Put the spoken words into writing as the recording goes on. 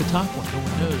top one. No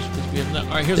one knows because we have not.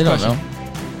 All right, here's They the don't question. know.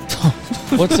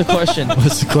 What's the question?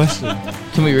 What's the question?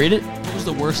 Can we read it? What was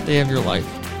the worst day of your life?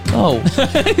 Oh,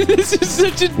 This is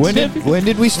such a When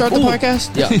did we start the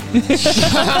podcast? yeah.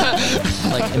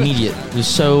 Like immediate. It was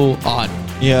so odd.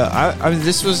 Yeah, I mean,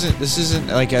 this isn't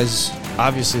like as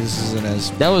obviously this isn't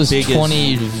as That was big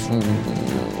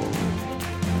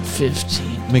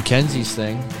 2015. Mackenzie's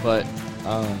thing, but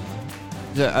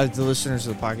the listeners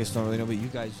of the podcast don't really know, but you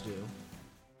guys do.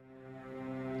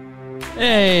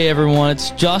 Hey everyone, it's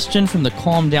Justin from the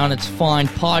Calm Down It's Fine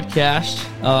podcast.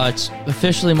 It's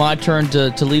officially my turn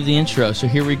to leave the intro, so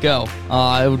here we go.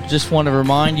 I just want to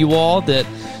remind you all that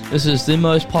this is the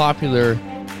most popular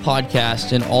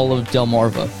podcast in all of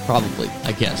Delmarva, probably,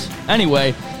 I guess.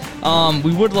 Anyway,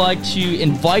 we would like to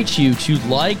invite you to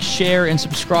like, share, and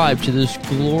subscribe to this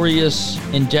glorious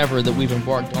endeavor that we've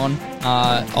embarked on.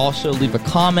 Also, leave a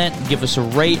comment, give us a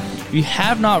rate. If you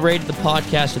have not rated the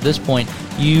podcast at this point,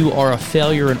 you are a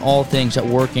failure in all things at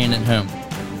work and at home.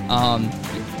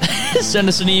 Send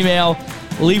us an email,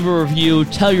 leave a review,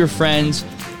 tell your friends,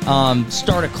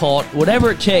 start a cult,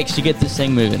 whatever it takes to get this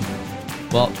thing moving.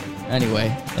 Well,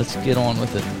 anyway, let's get on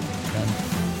with it.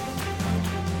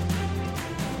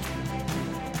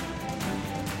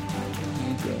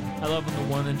 I love in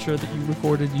the one intro that you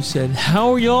recorded. You said,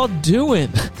 "How are y'all doing?"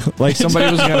 Like somebody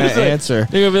was going to answer.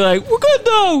 They're gonna be like, "We're good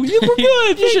though. Yeah, we're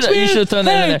good." You should Thanks, have thrown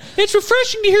that in there. It's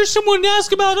refreshing to hear someone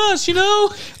ask about us. You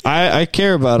know. I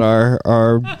care about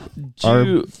our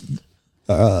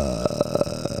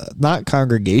not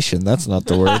congregation. That's not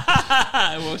the word.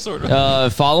 Well, sort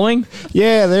of. Following?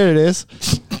 Yeah, there it is.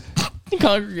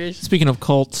 Congregation. Speaking of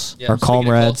cults, Our speaking of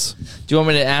comrades. cults, do you want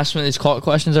me to ask one of these cult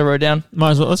questions I wrote down?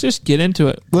 might as well. Let's just get into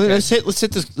it. Let's hit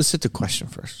the question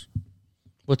first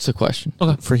What's the question?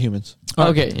 for humans. All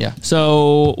right. Okay, yeah.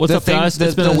 So, what's up, guys?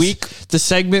 It's been a week. The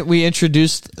segment we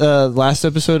introduced last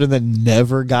episode and then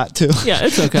never got to. Yeah,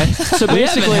 it's okay. So We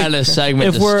haven't basically, had a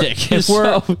segment if we're to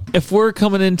stick. if we're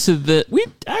coming into we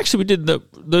did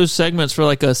those segments for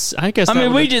like I guess I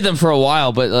mean, we did them for a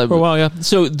while, but for a while, yeah.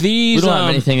 So these we don't have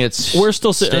anything that's we're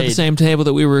still sitting at the stayed. same table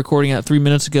that we were recording at 3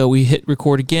 minutes ago. We hit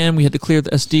record again. We had to clear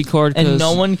the SD card, and 'cause-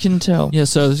 no one can tell. Yeah,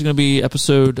 so this is going to be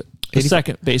episode the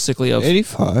second, basically of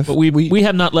 85. But we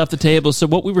have not left the table. So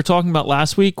what we were talking about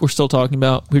last week, we're still talking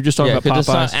about. We were just talking Yeah, about 'cause it's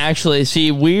Popeyes. not actually.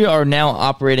 See, we are now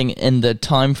operating in the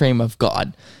time frame of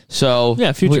God. So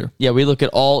Yeah, future. We look at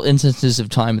all instances of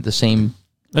time at the same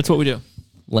That's what we do.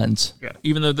 lens. Yeah.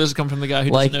 Even though this has come from the guy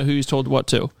who Like- doesn't know who he's told what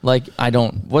to. Like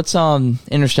what's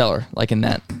Interstellar like in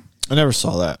that? I never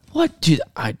saw that. What, dude?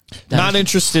 Not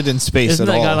interested in space Isn't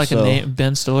at that all. guy like so. a name?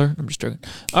 Ben Stiller? I'm just joking.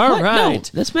 All What? right. No,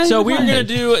 that's Matthew So we're going to McConaughey.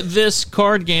 do this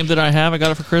card game that I have. I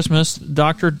got it for Christmas.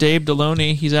 Dr. Dave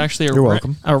Deloney. He's actually You're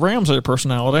welcome. a Ramsey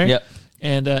personality. Yep.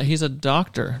 And he's a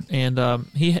doctor. And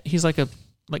he's like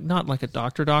not like a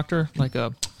doctor, like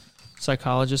a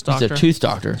psychologist He's doctor. a tooth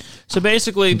doctor. So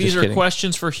basically, these just are kidding.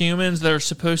 questions for humans that are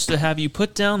supposed to have you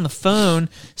put down the phone,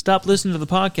 stop listening to the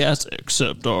podcast,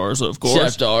 except ours, of course.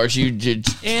 Except ours, you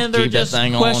just And they're keep that just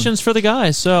thing on. questions for the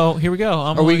guys. So here we go.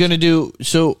 Are we going to do...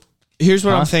 So here's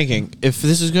what Huh? I'm thinking. If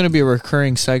this is going to be a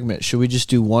recurring segment, should we just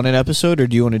do one an episode or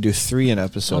do you want to do 3 an I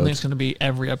episode? don't think it's going to be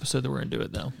every episode that we're going to do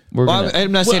it, though. We're Well, gonna,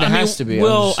 I'm not saying it has to be. I'm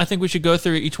Well, just- I think we should go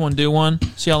through each one, do one,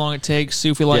 see how long it takes, see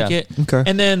if we like Yeah. it. Okay.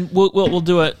 And then we'll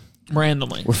do it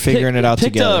randomly. We're figuring it out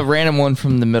pick together. a random one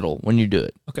from the middle when you do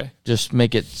it. Okay. Just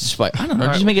make it spicy. I don't know.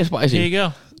 All Just right. make it spicy. Here you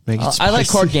go. Make it I like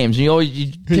spicy. card games. You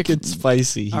Make pick it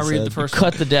spicy. he I'll read said. the first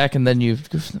cut the deck and then you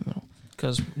go from the middle.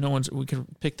 because we can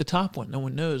pick the top one. No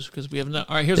one knows because we have no.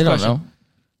 All right, here's They the don't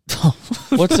question.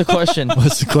 know. What's the question?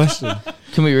 What's the question?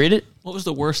 Can we read it? What was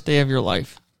the worst day of your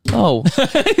life? Oh,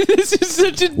 This is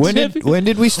such a When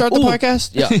did we start the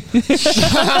podcast? yeah.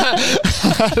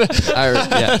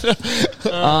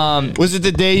 Yeah. Was it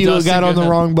the day you Dustin, got on go the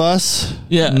ahead. wrong bus?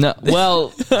 Yeah. No,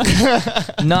 well,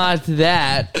 not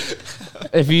that.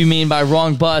 If you mean by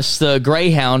wrong bus, the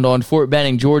Greyhound on Fort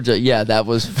Benning, Georgia. Yeah, that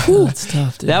was. That's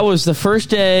tough, dude. That was the first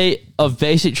day of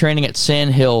basic training at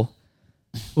Sand Hill.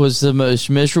 Was the most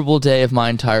miserable day of my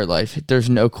entire life. There's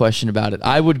no question about it.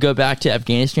 I would go back to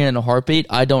Afghanistan in a heartbeat.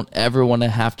 I don't ever want to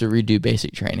have to redo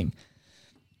basic training.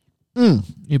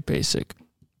 You're basic.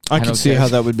 I don't can see care. how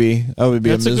that would be. That would be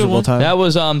That's a a good miserable one. time. That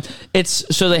was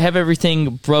it's so they have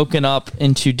everything broken up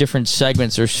into different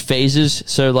segments. There's phases.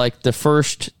 So like the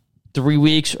first 3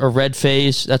 weeks are red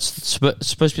phase. That's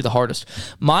supposed to be the hardest.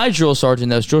 My drill sergeant,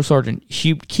 though, is Drill Sergeant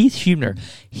Keith Hubner.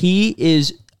 He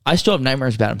is I still have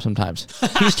nightmares about him sometimes.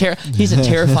 He's a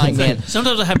terrifying man.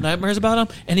 Sometimes I have nightmares about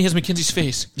him, and he has Mackenzie's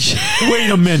face.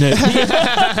 Wait a minute.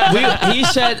 He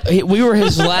said we were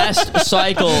his last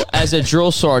cycle as a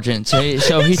drill sergeant. So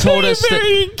he told us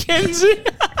that Mackenzie.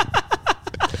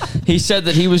 he said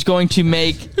that he was going to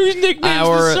make Whose nickname's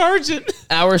the sergeant?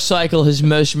 our cycle his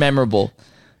most memorable,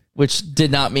 which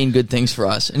did not mean good things for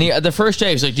us. And the first day,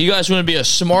 he was like, do you guys want to be a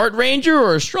smart ranger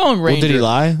or a strong ranger? Well, did he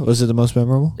lie? Was it the most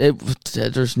memorable?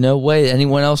 There's no way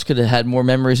anyone else could have had more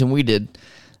memories than we did.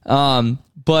 And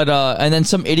then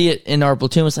some idiot in our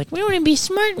platoon was like, we want to be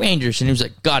smart rangers. And he was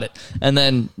like, got it. And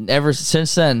then ever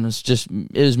since then,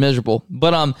 it was miserable.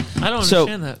 But I don't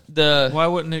understand that. Why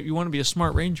wouldn't you want to be a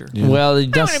smart ranger? Yeah. Well, I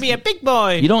want to be a big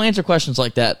boy. You don't answer questions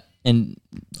like that. And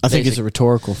I think it's a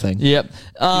rhetorical thing. Yep. You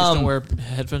just don't wear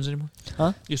headphones anymore?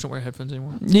 Huh? You just don't wear headphones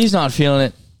anymore? He's not feeling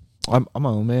it. I'm my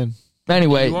own man.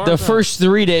 Anyway, the first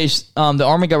 3 days, the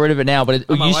Army got rid of it now, but it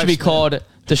used to be called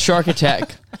the Shark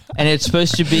Attack. And it's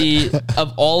supposed to be,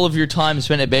 of all of your time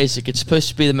spent at basic, it's supposed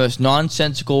to be the most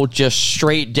nonsensical, just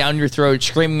straight down your throat,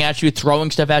 screaming at you,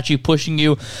 throwing stuff at you, pushing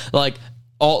you,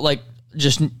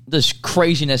 just this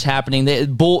craziness happening. They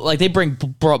bring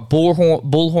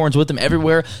bullhorns with them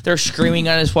everywhere. They're screaming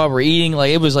at us while we're eating.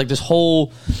 Like, it was like this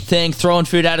whole thing, throwing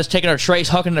food at us, taking our trays,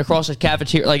 hucking it across the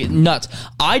cafeteria, like nuts.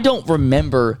 I don't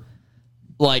remember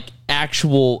like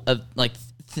actual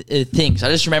things. I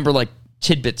just remember like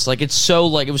tidbits. Like, it's so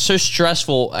like it was so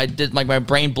stressful. I did like my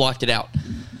brain blocked it out.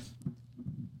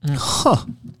 Huh.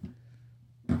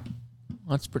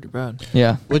 That's pretty bad.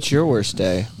 Yeah. What's your worst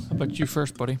day? How about you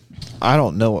first, buddy? I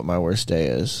don't know what my worst day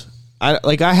is.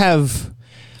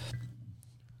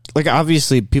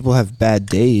 Obviously people have bad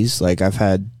days. Like, I've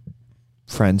had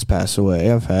friends pass away.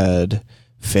 I've had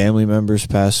family members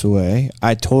pass away.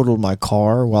 I totaled my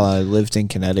car while I lived in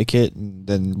Connecticut and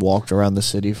then walked around the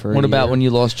city for a year. What about when you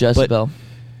lost Jezebel?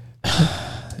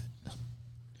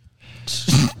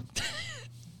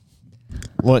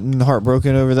 Wasn't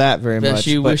heartbroken over that very much.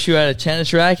 You wish you had a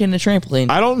tennis racket and a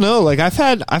trampoline. I don't know. Like, I've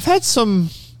had some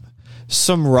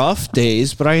rough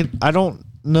days, but I don't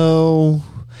know.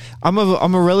 I'm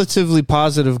a relatively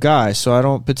positive guy, so I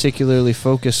don't particularly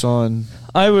focus on.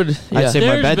 I'd say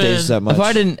my bad days that much. If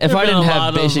I didn't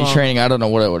have basic training, I don't know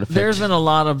what I would have. There's been a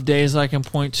lot of days I can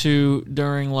point to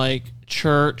during like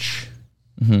church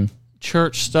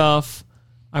stuff.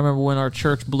 I remember when our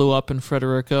church blew up in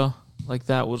Frederica. Like,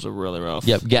 that was a really rough.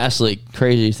 Yep, gas leak,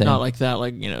 crazy thing. Not like that,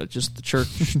 like, just the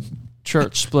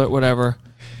church split, whatever.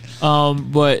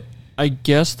 But I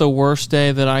guess the worst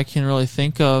day that I can really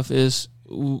think of is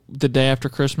the day after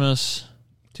Christmas,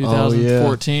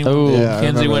 2014. Oh, yeah.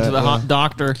 Kenzie went to the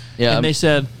doctor, and they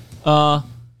said,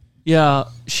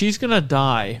 she's gonna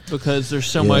die because there's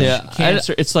so much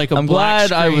cancer. It's like I'm black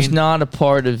glad I was not a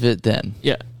part of it then.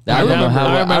 Yeah, I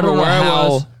remember where I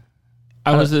was.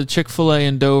 I was at Chick-fil-A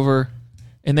in Dover,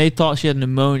 and they thought she had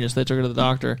pneumonia, so they took her to the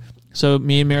doctor. So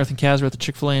me and Meredith and Kaz were at the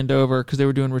Chick-fil-A in Dover because they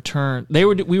were doing return. We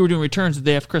were doing returns the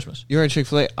day after Christmas. You were at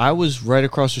Chick-fil-A. I was right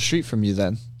across the street from you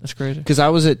then. That's crazy. Because I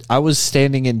was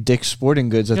standing in Dick's Sporting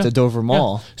Goods at the Dover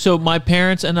Mall. Yeah. So my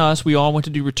parents and us, we all went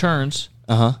to do returns.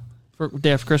 For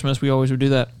day after Christmas, we always would do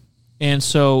that. And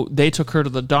so they took her to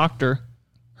the doctor,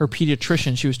 her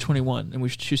pediatrician. She was 21,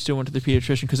 and she still went to the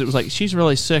pediatrician because it was like, she's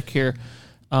really sick here.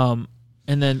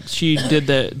 And then she did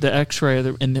the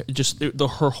X-ray, and just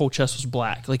her whole chest was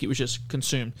black, like it was just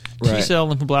consumed.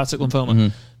 T-cell lymphoblastic lymphoma. Mm-hmm.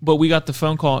 But we got the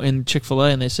phone call in Chick-fil-A,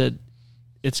 and they said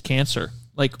it's cancer.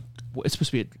 Like, it's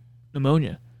supposed to be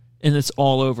pneumonia, and it's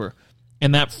all over.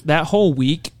 And that whole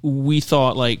week, we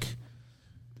thought like,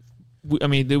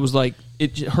 it was like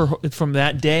from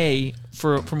that day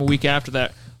from a week after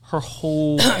that, her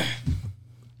whole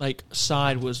like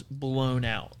side was blown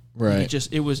out. Right.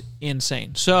 It was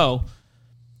insane. So.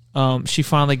 She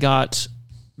finally got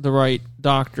the right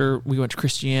doctor. We went to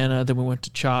Christiana, then we went to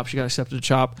CHOP. She got accepted to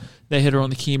CHOP. They hit her on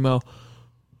the chemo.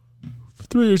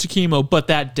 3 years of chemo, but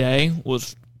that day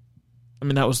was,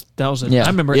 that was it. Yeah. I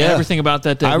remember everything about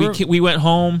that day. We went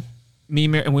home,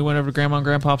 and we went over to Grandma and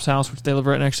Grandpa's house, which they live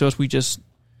right next to us. We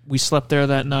slept there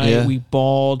that night. Yeah. We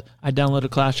bawled. I downloaded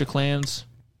Clash of Clans.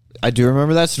 I do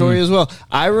remember that story as well.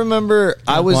 I remember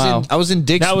I was in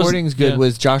Dick's Sporting Goods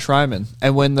with Josh Ryman,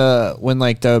 and when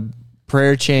the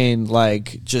prayer chain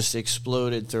like just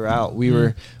exploded throughout, we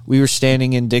were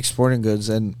standing in Dick's Sporting Goods,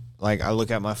 and like I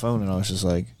look at my phone and I was just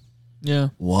like,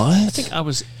 what? I think I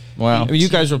was. Wow, you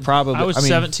guys were probably. I was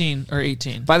 17 or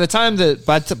 18. By the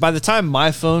time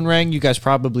my phone rang, you guys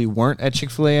probably weren't at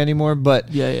Chick-fil-A anymore.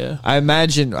 But yeah, I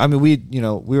imagine. We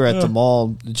were at the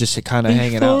mall just kind of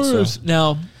hanging out. So.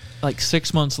 Now, like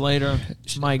 6 months later,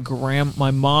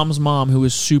 my mom's mom, who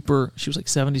was she was like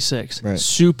 76, right.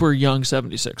 Super young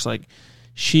 76. Like,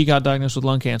 she got diagnosed with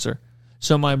lung cancer.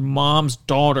 So my mom's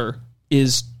daughter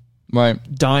is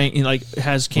dying, like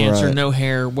has cancer, no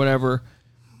hair, whatever.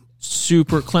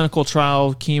 Super clinical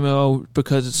trial, chemo,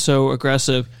 because it's so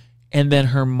aggressive. And then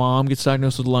her mom gets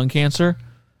diagnosed with lung cancer.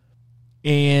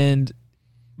 And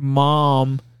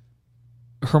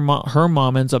her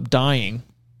mom ends up dying.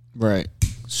 Right.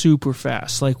 Super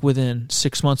fast, like within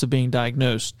 6 months of being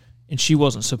diagnosed. And she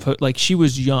wasn't supposed, like, she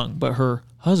was young, but her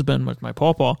husband, like my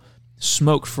pawpaw,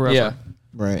 smoked forever. Yeah.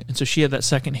 Right. And so she had that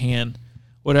second hand,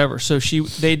 whatever. So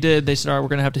they said, all right, we're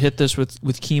going to have to hit this with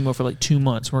chemo for like 2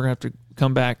 months. We're going to have to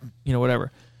come back,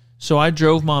 whatever. So I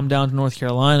drove Mom down to North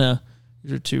Carolina.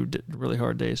 These are 2 really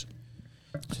hard days.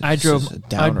 I drove a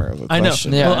downer of a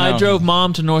question. I know. Yeah, I drove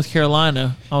Mom to North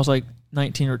Carolina. I was like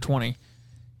 19 or 20.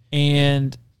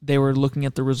 And they were looking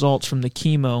at the results from the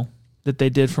chemo that they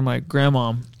did for my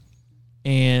grandma.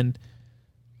 And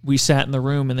we sat in the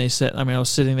room, and they said, I was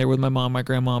sitting there with my mom, my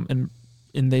grandma, and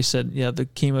they said, yeah, the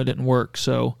chemo didn't work,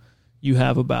 so you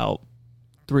have about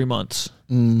 3 months.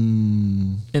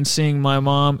 And seeing my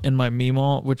mom and my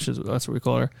Meemaw, that's what we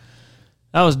call her,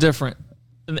 that was different.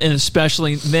 And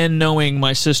especially then knowing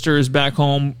my sister is back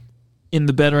home in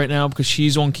the bed right now because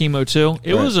she's on chemo too.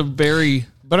 It was a very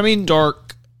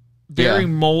dark, very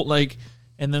mold, like,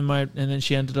 and then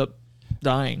she ended up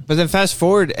dying. But then fast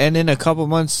forward, and in a couple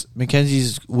months,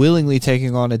 Mackenzie's willingly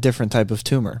taking on a different type of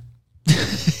tumor.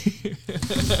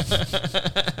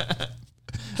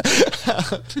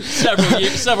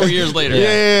 several years later.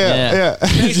 Yeah.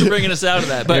 Thanks for bringing us out of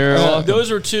that. But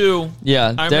those were 2.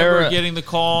 Yeah, I remember getting the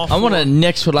call. I want to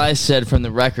nix what I said from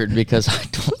the record because I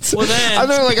don't. Well, then I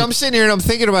know, like, I'm sitting here and I'm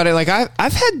thinking about it. Like,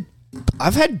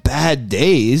 I've had bad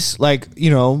days. Like,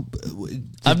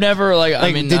 I've never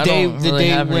the day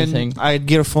when anything. I'd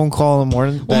get a phone call in the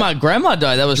morning. Well, my grandma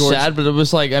died. That was sad, but it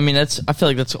was like, I feel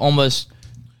like that's almost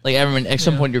like everyone. At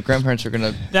some point, your grandparents are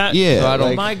gonna.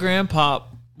 So my grandpa,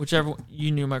 whichever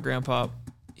you knew, my grandpa,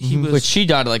 he was. But she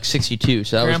died at like 62.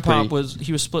 So that grandpa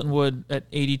he was splitting wood at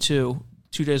 82,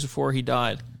 2 days before he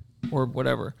died, or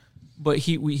whatever. But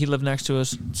he lived next to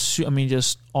us.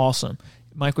 Just awesome.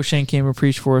 Michael Shane came and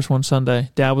preached for us one Sunday.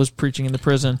 Dad was preaching in the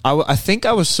prison. I think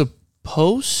I was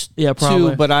supposed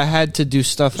to, but I had to do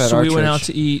stuff at our church. So we went out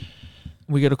to eat.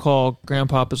 We get a call.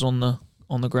 Grandpa is on the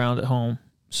ground at home.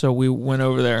 So we went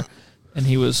over there, and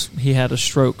he had a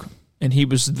stroke, and he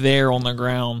was there on the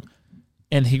ground,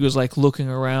 and he was like looking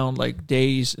around like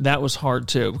dazed. That was hard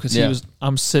too because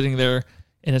I'm sitting there,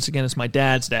 and it's my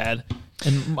dad's dad,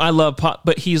 and I love Pop,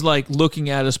 but he's like looking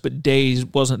at us, but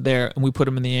dazed, wasn't there, and we put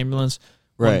him in the ambulance.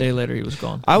 One day later, he was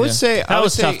gone. I would say that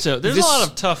was tough too. There's a lot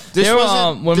of tough.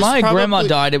 When my grandma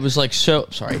died, it was like so.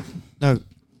 Sorry, no.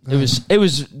 It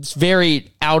was very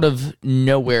out of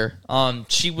nowhere.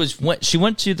 She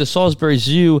went to the Salisbury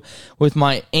Zoo with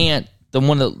my aunt, the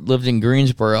one that lived in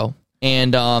Greensboro,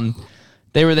 and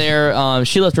they were there.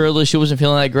 She left early. She wasn't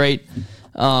feeling that great.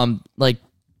 Like,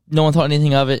 no one thought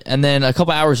anything of it. And then a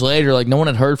couple hours later, like, no one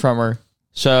had heard from her.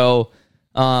 So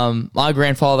my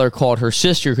grandfather called her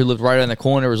sister, who lived right on the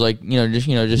corner, was like,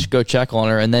 just go check on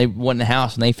her. And they went in the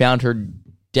house and they found her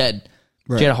dead.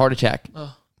 Right. She had a heart attack.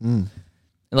 Oh.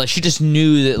 And like, she just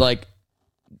knew that, like,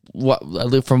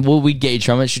 from what we gauged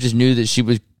from it, she just knew that she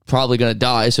was probably going to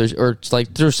die. So, or it's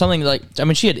like, there was something like,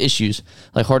 she had issues,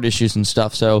 like heart issues and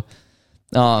stuff. So,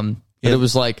 but it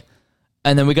was like,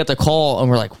 and then we got the call and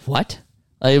we're like, what?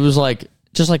 Like, it was like,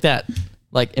 just like that,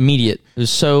 like immediate. It was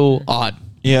so odd.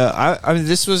 Yeah. I mean,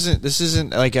 this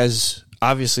isn't like as,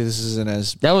 obviously this isn't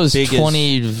as that was big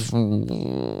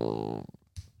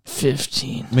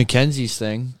 2015 Mackenzie's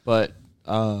thing, but,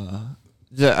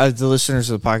 the listeners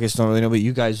of the podcast don't really know, but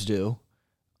you guys do.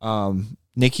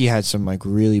 Nikki had some like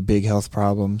really big health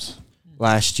problems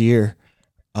last year.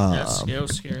 It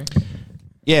was scary.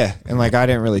 Yeah, and like I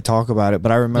didn't really talk about it,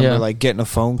 but I remember like getting a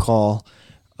phone call,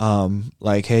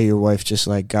 like, hey, your wife just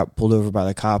like got pulled over by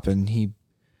the cop, and he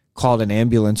called an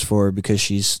ambulance for her because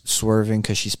she's swerving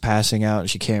because she's passing out and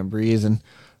she can't breathe. And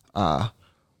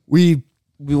we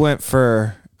went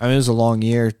for, it was a long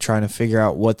year trying to figure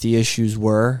out what the issues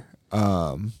were.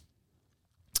 And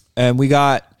we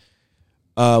got,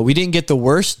 we didn't get the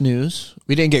worst news.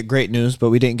 We didn't get great news, but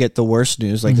we didn't get the worst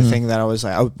news. Like the thing that I was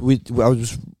like, I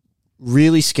was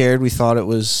really scared. We thought it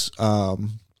was, a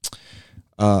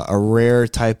rare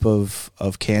type of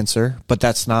cancer, but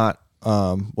that's not,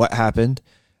 what happened.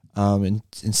 And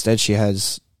instead she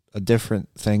has a different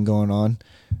thing going on.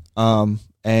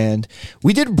 And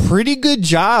we did a pretty good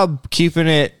job keeping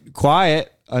it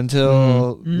quiet.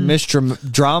 until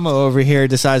Mr. Drama over here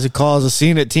decides to cause a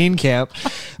scene at teen camp.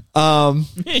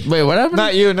 Wait, what happened?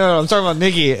 Not you. No, I'm talking about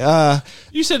Nikki.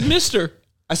 You said Mr.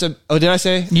 I said, oh, did I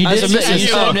say? You I did said say, you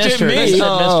said Mr.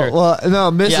 Oh, well,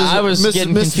 no, Mrs. Yeah, I was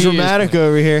getting Mrs. confused. Dramatic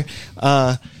over here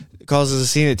causes a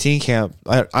scene at teen camp.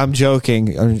 I'm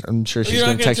joking. I'm sure she's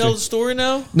going to text me. Tell the story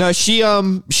now? No, she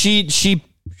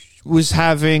was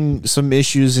having some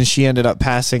issues and she ended up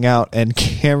passing out, and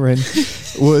Cameron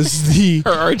was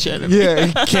her arch enemy.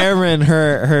 Yeah, Cameron,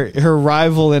 her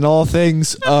rival in all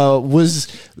things, was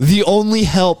the only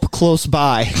help close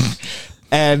by.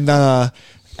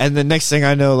 And the next thing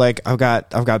I know, like I've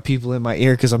got people in my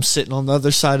ear because I'm sitting on the other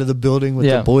side of the building with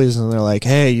the boys, and they're like,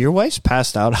 "Hey, your wife's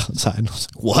passed out outside." And I was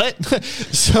like, "What?"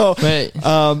 So, wait,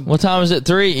 what time is it?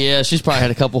 3? Yeah, she's probably had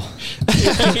a couple.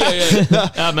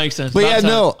 That makes sense. But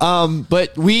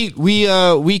but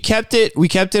we kept it. You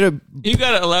got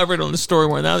to elaborate on the story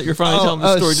more now that you're finally telling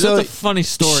the story. So that's a funny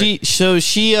story.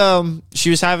 She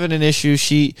was having an issue.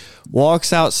 She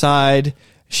walks outside.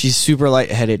 She's super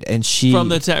lightheaded, and from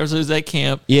the so is that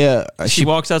camp. Yeah, she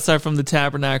walks outside from the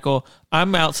tabernacle.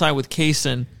 I'm outside with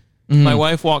Kaysen. My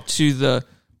wife walked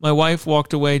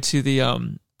away to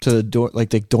the door,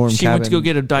 like the dorm. She went to go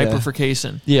get a diaper for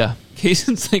Kaysen. Yeah,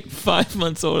 Kaysen's like 5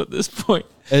 months old at this point,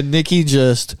 and Nikki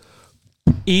just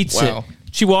eats it.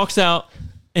 She walks out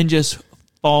and just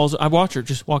falls. I watch her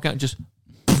just walk out and just,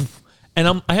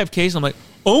 and I have Kaysen. I'm like,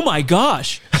 oh my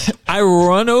gosh! I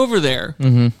run over there.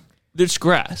 There's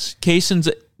grass. Kaysen's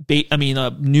a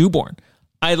newborn.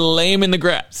 I lay him in the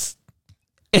grass.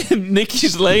 And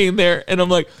Nikki's laying there, and I'm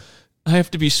like, I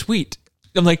have to be sweet.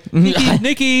 I'm like,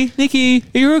 Nikki,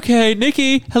 are you okay?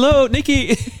 Nikki, hello,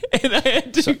 Nikki. And I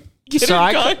had to get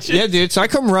her conscious. Yeah, dude. So I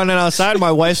come running outside,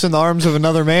 my wife's in the arms of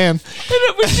another man.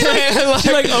 And she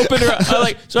opened her up.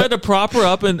 So I had to prop her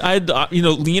up, and I had to,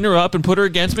 lean her up and put her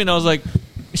against me, and I was like,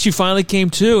 she finally came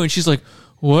to, and she's like,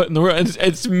 what in the world?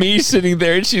 It's me sitting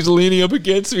there, and she's leaning up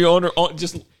against me on her,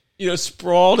 just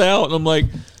sprawled out, and I'm like,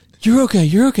 "You're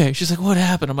okay." She's like, "What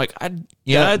happened?" I'm like, "I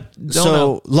don't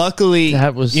know." Luckily,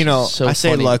 that was so I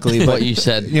say funny luckily, but what you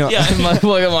said. My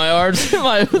my arms,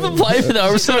 my pipe in the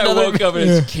arms. So I woke up and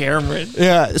it's Cameron.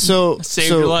 Yeah, so saved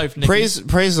your life, Nikki.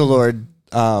 Praise the Lord.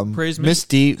 Praise Miss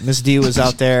D was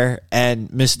out there,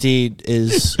 and Miss D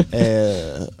is.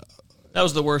 That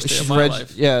was the worst day of my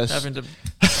life. Yes, having to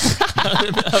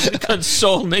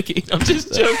console Nikki. I'm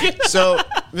just joking. So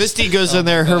Misty goes in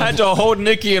there. I had to hold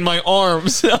Nikki in my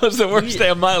arms. That was the worst day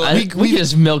of my life. We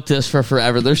just milked this for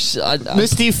forever.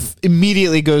 Misty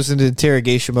immediately goes into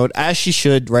interrogation mode, as she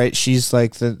should, right? She's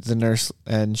like the nurse,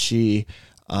 and she's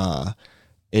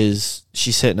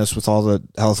hitting us with all the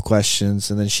health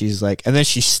questions, and then she's like, and then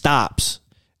she stops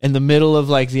in the middle of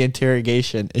like the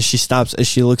interrogation, and she stops as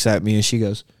she looks at me, and she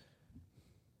goes,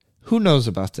 "Who knows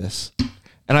about this?"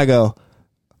 And I go,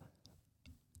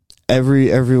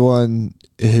 everyone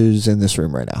who's in this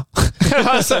room right now.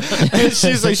 And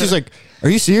she's like, "Are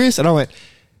you serious?" And I went,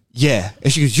 "Yeah."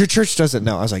 And she goes, "Your church doesn't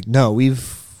know." I was like, "No,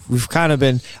 we've kind of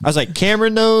been." I was like,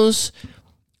 "Cameron knows,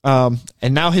 and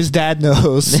now his dad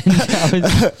knows,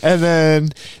 and then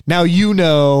now you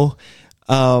know,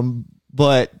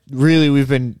 but really we've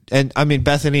been." And I mean,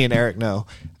 Bethany and Eric know.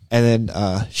 And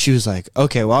then she was like,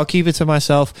 "Okay, well, I'll keep it to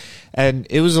myself." And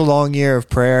it was a long year of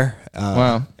prayer.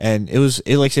 Wow! And it was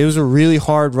a really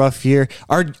hard, rough year.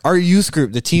 Our youth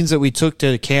group, the teens that we took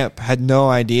to camp, had no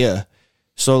idea.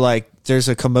 So like, there's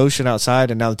a commotion outside,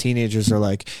 and now the teenagers are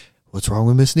like, "What's wrong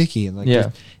with Miss Nikki?" And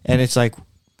and it's like,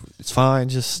 it's fine,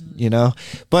 just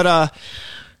But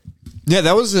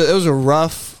that was a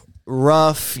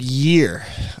rough year.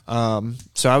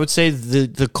 So I would say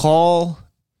the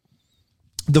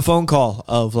phone call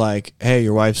of like, "Hey,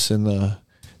 your wife's in the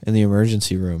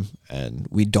emergency room, and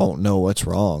we don't know what's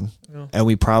wrong, and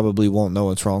we probably won't know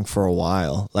what's wrong for a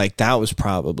while." Like, that was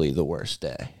probably the worst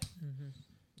day. Mm-hmm.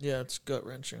 Yeah, it's gut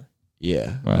wrenching.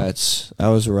 Yeah, wow. That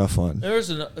was a rough one.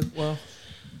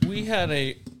 We had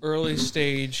a early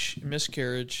stage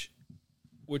miscarriage,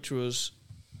 which was,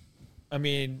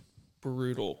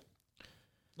 brutal.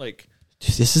 Like,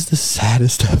 dude, this is the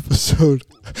saddest episode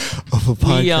of a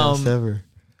podcast ever.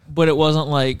 But it wasn't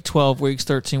like 12 weeks,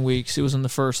 13 weeks. It was in the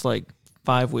first like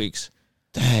 5 weeks.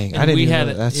 Dang, and I didn't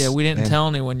know that. Yeah, we didn't tell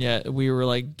anyone yet. We were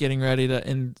like getting ready to,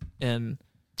 and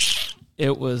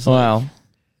it was wow.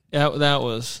 Like, that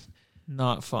was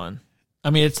not fun.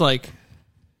 It's like,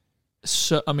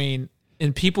 so. And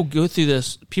people go through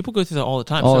this. People go through that all the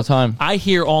time. All the time. I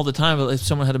hear all the time if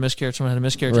someone had a miscarriage, Right.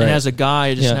 And as a guy,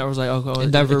 I just never was like,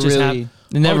 it never just really.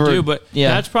 But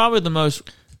that's probably the most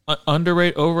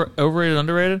underrated.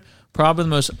 Probably the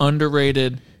most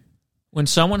underrated when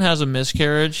someone has a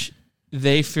miscarriage,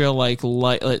 they feel like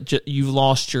you've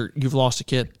lost a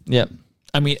kid. Yep.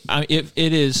 I mean, it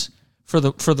is for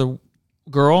the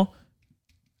girl.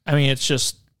 I mean, it's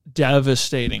just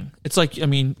devastating. It's like, I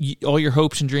mean, all your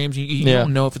hopes and dreams. You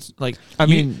don't know if it's like. I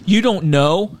mean, you don't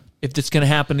know if it's going to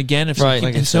happen again. If right,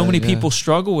 and so many people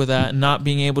struggle with that and not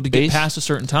being able to get past a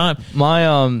certain time.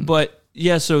 But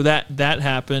yeah, so that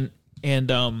happened, and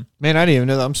man, I didn't even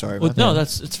know that. I'm sorry. Well, no,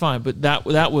 it's fine. But that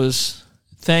was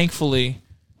thankfully.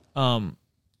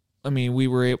 I mean, we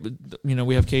were able,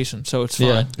 we have Kaysen, so it's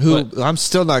fine. I'm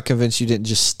still not convinced you didn't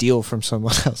just steal from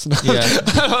someone else.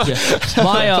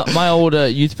 My old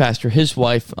youth pastor, his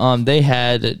wife, they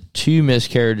had 2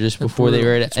 miscarriages before they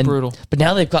were at it. It's brutal. But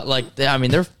now they've got they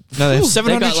have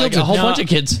 700 got children, a whole bunch of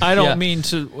kids. I don't mean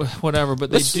to whatever, but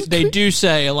they do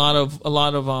say a lot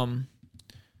of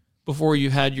before you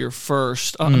had your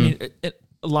first. I mean,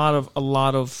 a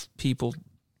lot of people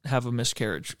have a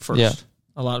miscarriage first. Yeah.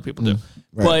 A lot of people do,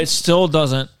 right. But it still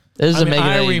doesn't.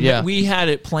 We had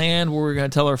it planned where we were going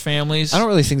to tell our families. I don't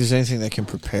really think there's anything that can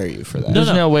prepare you for that.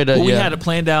 There's no way to. We had it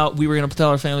planned out. We were going to tell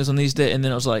our families on these days, and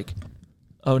then it was like,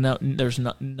 oh no, there's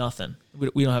nothing.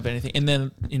 We don't have anything. And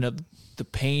then the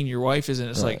pain your wife is in.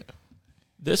 It's like,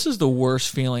 this is the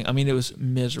worst feeling. I mean, it was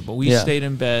miserable. We stayed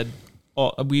in bed.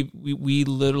 We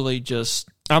literally just.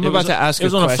 I'm about to ask. It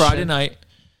was on a Friday night,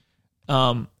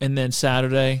 and then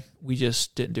Saturday. We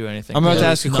just didn't do anything. I'm about to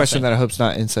ask a question that I hope's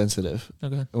not insensitive.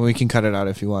 Okay. And we can cut it out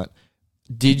if you want.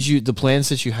 The plans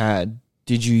that you had,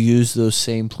 did you use those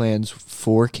same plans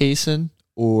for Kaysen,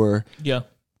 or? Yeah.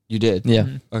 You did? Yeah.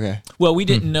 Mm-hmm. Okay. Well, we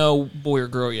didn't know boy or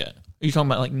girl yet. Are you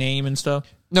talking about like name and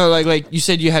stuff? No, like you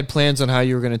said you had plans on how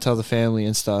you were going to tell the family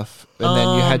and stuff. And then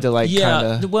you had to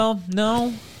kind of. Well,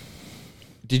 no.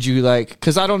 Did you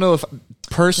because I don't know if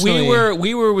personally.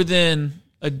 We were within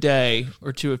a day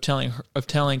or two of telling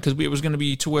because it was going to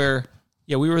be to where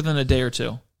we were within a day or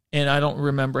two, and I don't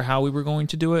remember how we were going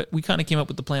to do it. We kind of came up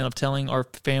with the plan of telling our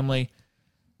family,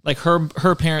 like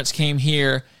her parents came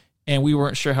here, and we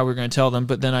weren't sure how we were going to tell them.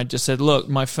 But then I just said, "Look,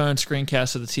 my phone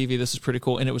screencast of the TV. This is pretty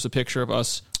cool," and it was a picture of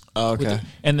us. Oh, okay.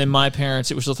 And then my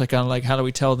parents, it was just like kind of like, how do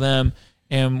we tell them?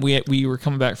 And we were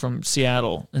coming back from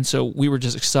Seattle, and so we were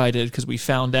just excited because we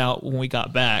found out when we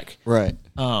got back, right?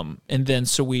 And then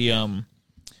so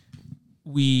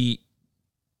we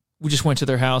just went to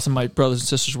their house, and my brothers and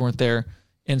sisters weren't there,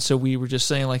 and so we were just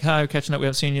saying like, "Hi, we're catching up. We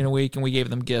haven't seen you in a week," and we gave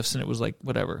them gifts, and it was like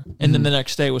whatever. And then the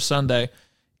next day was Sunday,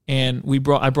 and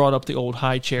I brought up the old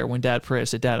high chair when Dad prayed. I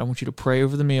said, "Dad, I want you to pray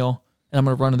over the meal, and I'm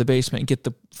going to run to the basement and get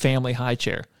the family high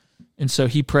chair." And so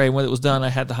he prayed. When it was done, I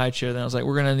had the high chair. Then I was like,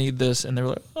 "We're going to need this," and they were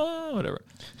like, "Oh, whatever."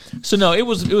 So no, it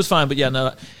was fine. But yeah,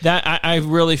 no, that I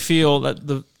really feel that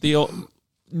the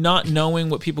not knowing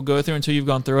what people go through until you've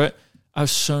gone through it. I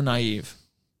was so naive.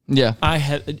 Yeah,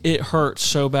 it hurt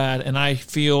so bad, and I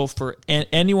feel for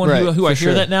anyone who I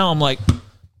hear that now. I'm like,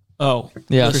 oh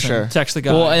yeah, listen, for sure. Text the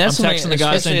guy. Well, and that's I'm texting the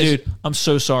guy saying, "Dude, I'm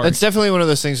so sorry." That's definitely one of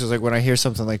those things. Is like when I hear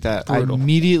something like that, brutal. I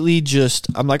immediately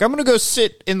I'm like, I'm gonna go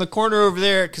sit in the corner over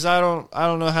there because I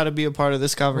don't know how to be a part of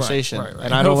this conversation, right.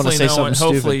 And I don't want to say something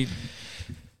stupid. Hopefully,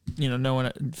 no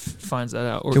one finds that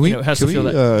out, or can we feel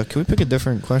that. Can we pick a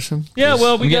different question? Yeah,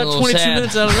 well, we got 22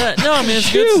 minutes out of that. No, I mean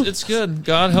it's good. It's good.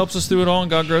 God helps us through it all, and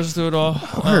God grows us through it all.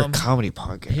 We're a comedy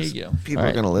podcast. Here you go. People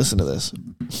are gonna listen to this.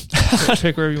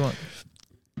 Pick wherever you want.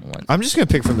 I'm just gonna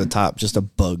pick from the top, just a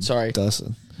bug. Sorry,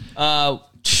 Dustin.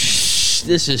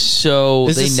 This is so.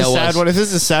 Is this a sad one? If this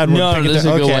is a sad one, no, this is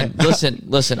a good one.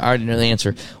 Listen. I already know the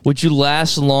answer. Would you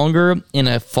last longer in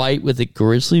a fight with a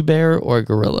grizzly bear or a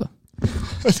gorilla?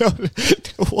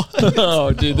 What?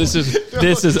 Oh, dude, this is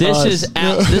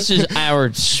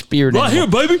our spirit. Right here,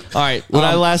 baby. All right, would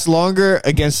I last longer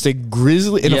against a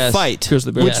grizzly in a fight?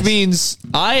 Which means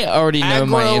I already know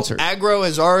my answer. Aggro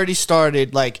has already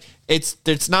started. Like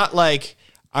it's not like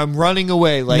I'm running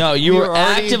away. Like no, you were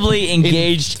actively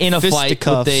engaged in a fight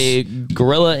with a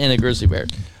gorilla and a grizzly bear.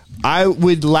 I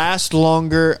would last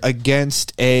longer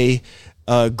against a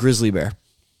grizzly bear.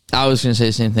 I was going to say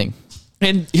the same thing.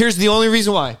 And here's the only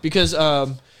reason why. Because,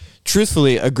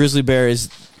 truthfully, a grizzly bear is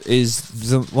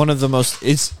one of the most...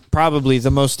 It's probably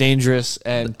the most dangerous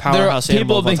and powerhouse animal.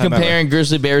 People have been comparing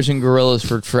grizzly bears and gorillas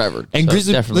for forever. And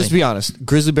let's be honest,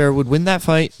 grizzly bear would win that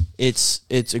fight. It's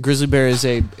a grizzly bear is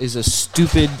a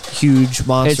stupid, huge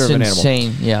monster of an animal. It's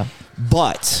insane, yeah.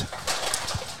 But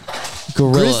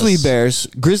gorillas.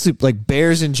 grizzly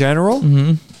bears in general,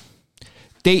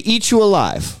 they eat you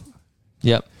alive.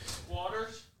 Yep.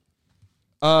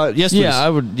 Yes, please. Yeah, I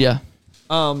would. Yeah.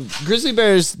 Grizzly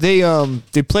bears, they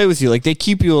play with you, like they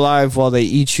keep you alive while they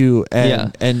eat you,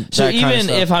 and so even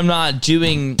if I'm not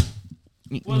doing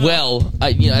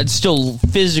I'd still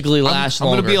physically last longer.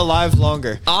 I'm going to be alive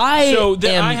longer.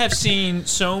 I have seen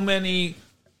so many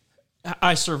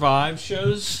I Survived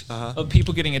shows of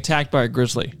people getting attacked by a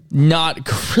grizzly. Not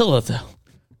gorilla, though.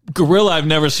 Gorilla, I've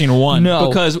never seen one. No.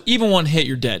 Because even one hit,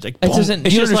 you're dead. Like, it doesn't,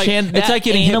 it's you just understand? Like, it's like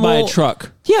getting hit by a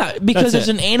truck. Yeah, because it's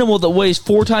an animal that weighs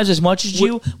 4 times as much as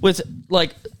you with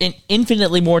like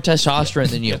infinitely more testosterone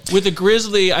than you. With a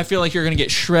grizzly, I feel like you're going to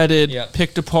get shredded,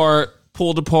 picked apart,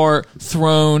 pulled apart,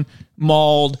 thrown,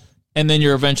 mauled, and then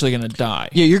you're eventually going to die.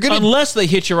 Yeah, you're going to... Unless they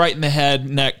hit you right in the head,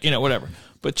 neck, whatever.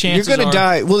 But chances you're going to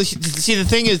die. Well, see, the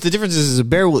thing is, the difference is a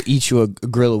bear will eat you, a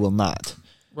gorilla will not.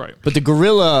 Right. But the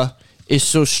gorilla is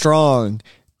so strong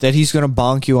that he's going to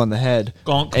bonk you on the head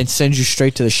and send you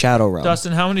straight to the shadow realm.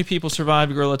 Dustin, how many people survive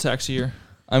gorilla attacks a year?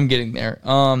 I'm getting there.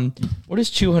 What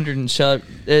is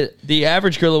 270? The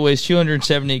average gorilla weighs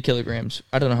 270 kilograms.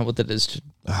 I don't know what that is.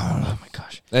 Oh my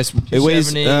gosh, it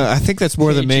weighs. I think that's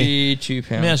more than me. 2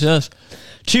 pounds. Yes, yes.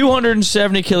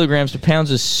 270 kilograms to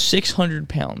pounds is 600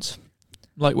 pounds.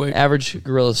 Lightweight. Average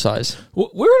gorilla size.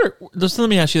 Let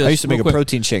me ask you this. I used to make a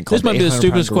protein shake called this might be the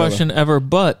stupidest question ever,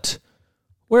 but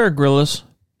where are gorillas?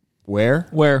 Where?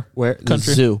 Country? The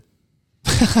zoo.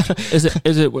 Is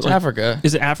it like, Africa?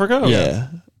 Is it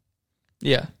Africa?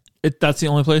 Yeah. That's the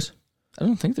only place? I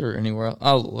don't think they're anywhere else.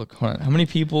 I'll look. Hold on. How many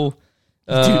people?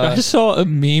 Dude, I just saw a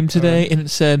meme today, and it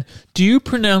said, "Do you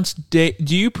pronounce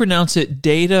it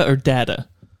data or data?"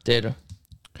 Data.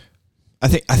 I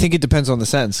think it depends on the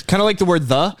sense. Kind of like the word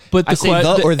the, but I say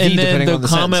the or the and then depending on the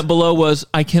comment sense. below was,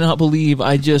 "I cannot believe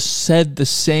I just said the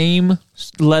same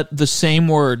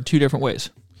word 2 different ways."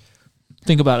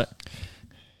 Think about it.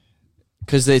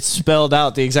 Because it's spelled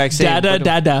out the exact same.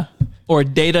 Dada or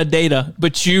data,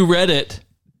 but you read it.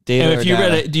 Data. And if you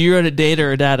read it, do you read it data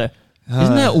or data?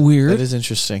 Isn't that weird? That is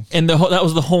interesting. And that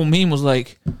was the whole meme was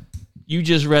like, you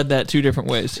just read that 2 different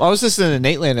ways. Well, I was listening to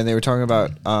Nateland and they were talking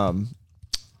about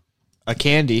a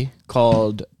candy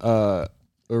called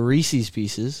Reese's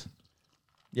Pieces.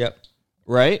 Yep.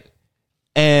 Right?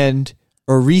 And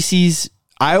a Reese's,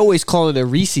 I always call it a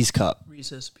Reese's cup.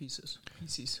 Reese's Pieces.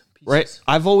 Right?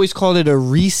 I've always called it a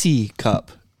Reese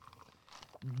cup.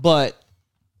 But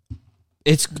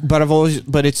it's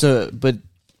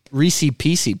Reese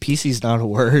Piecey. Piecey's not a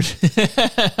word.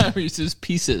 Reese's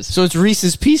Pieces. So it's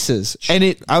Reese's Pieces. And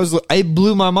it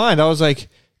blew my mind. I was like,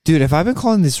 dude, have I been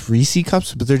calling this Reese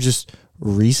cups, but they're just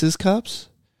Reese's cups?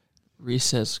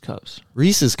 Reese's cups.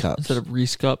 Reese's cups. Instead of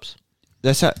Reese cups?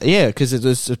 That's how, yeah, because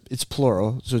it's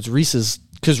plural. So it's Reese's,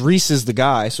 because Reese is the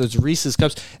guy. So it's Reese's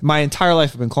cups. My entire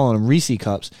life I've been calling them Reese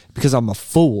cups because I'm a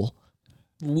fool.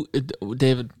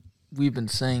 David, we've been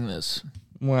saying this.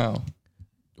 Wow.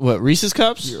 What, Reese's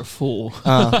cups? You're a fool.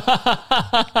 I'm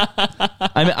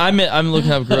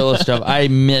looking up gorilla stuff. I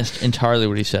missed entirely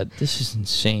what he said. This is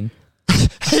insane.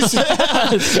 This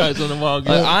guy's on the wild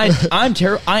goose. I'm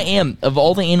terrible. I am, of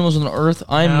all the animals on the earth,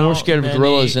 I'm more scared of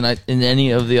gorillas than any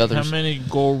of the others. How many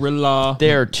gorilla?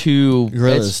 They're too.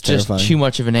 Gorilla's it's just terrifying. Too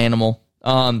much of an animal.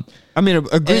 I mean,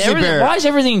 a grizzly bear. Why is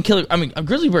everything in killer? I mean, a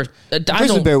grizzly bear. A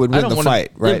grizzly bear would win the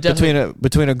fight, right? Between a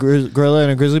gorilla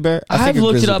and a grizzly bear. I've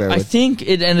looked it up. I think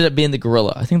it ended up being the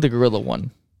gorilla. I think the gorilla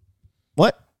won.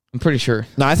 What? I'm pretty sure.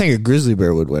 No, I think a grizzly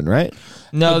bear would win, right?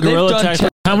 No,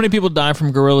 how many people die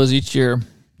from gorillas each year?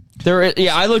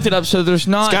 I looked it up. So there's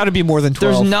not. It's got to be more than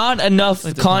 12. There's not enough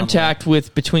contact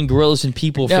between gorillas and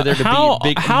people for there to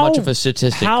be much of a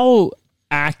statistic. How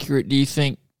accurate do you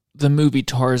think the movie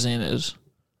Tarzan is?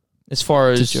 As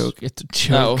far as it's a joke,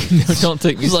 No, don't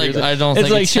take me seriously. I don't. It's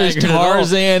think like it's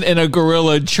Tarzan and a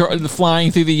gorilla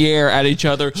flying through the air at each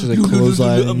other. So they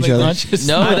clotheslining each other.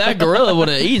 No, that gorilla would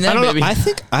have eaten that baby.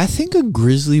 I think a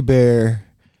grizzly bear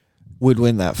would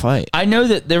win that fight. I know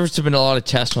that there's been a lot of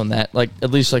tests on that, like at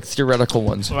least like theoretical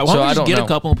ones. Why don't you just get a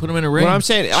couple and put them in a ring? What I'm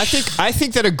saying, I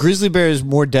think that a grizzly bear is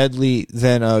more deadly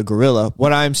than a gorilla.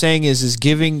 What I'm saying is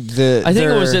giving the. I think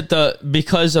it was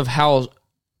because of how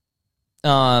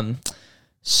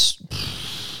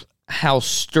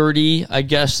sturdy I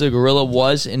guess the gorilla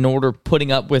was in order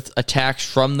putting up with attacks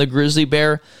from the grizzly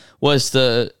bear was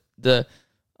the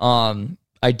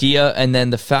idea, and then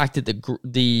the fact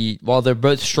that while they're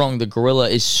both strong, the gorilla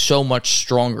is so much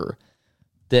stronger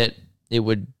that it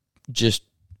would just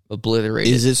obliterate.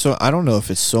 Is it so? I don't know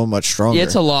if it's so much stronger. Yeah,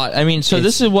 it's a lot. I mean, so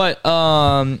this is what if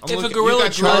a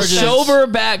gorilla charges, a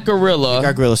silverback gorilla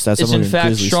got gorilla stats. is in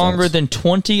fact stronger than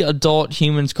 20 adult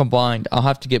humans combined. I'll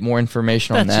have to get more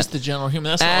information on that. That's just the general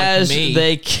human. That's as not like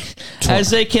me.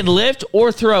 As they can lift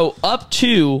or throw up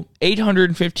to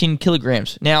 815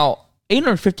 kilograms. Now,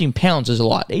 815 pounds is a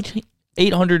lot.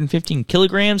 815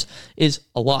 kilograms is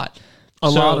a lot. A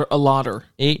lotter.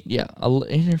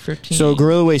 815. So a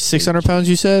gorilla weighs 600 pounds,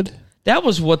 you said? That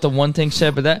was what the one thing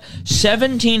said, but that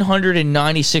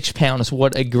 1,796 pounds is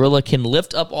what a gorilla can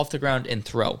lift up off the ground and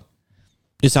throw.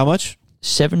 Is how much?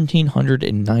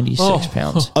 1,796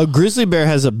 pounds. A grizzly bear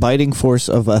has a biting force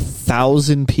of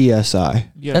 1,000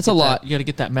 psi. That's a lot. You got to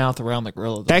get that mouth around the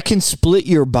gorilla. That can split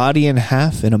your body in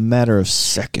half in a matter of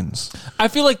seconds. I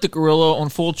feel like the gorilla on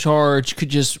full charge could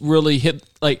just really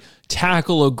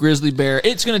tackle a grizzly bear.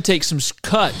 It's going to take some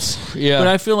cuts. Yeah. But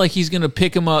I feel like he's going to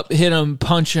pick him up, hit him,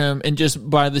 punch him, and just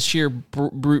by the sheer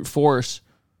brute force.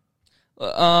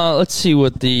 Let's see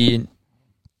what the...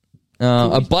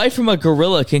 a bite from a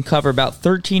gorilla can cover about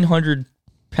 1,300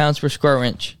 pounds per square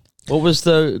inch. What was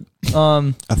the...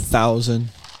 1,000.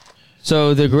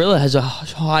 So the gorilla has a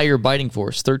higher biting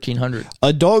force, 1,300.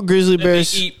 Adult grizzly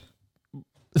bears...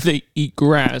 They eat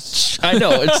grass. I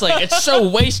know. It's so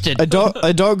wasted.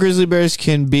 Adult grizzly bears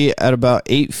can be at about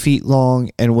 8 feet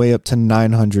long and weigh up to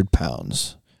 900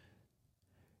 pounds.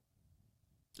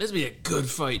 This would be a good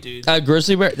fight, dude. A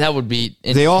grizzly bear? That would be...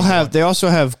 They also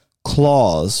have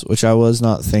claws, which I was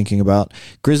not thinking about.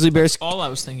 Grizzly bears... That's all I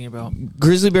was thinking about.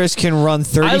 Grizzly bears can run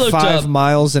 35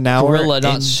 miles an hour. Gorilla,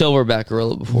 not silverback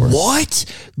gorilla before. What?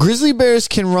 Grizzly bears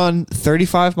can run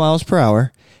 35 miles per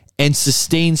hour and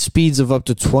sustain speeds of up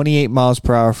to 28 miles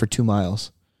per hour for 2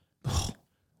 miles.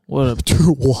 What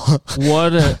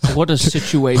a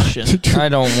situation. I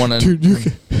don't want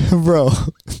to... Bro,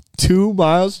 2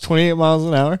 miles, 28 miles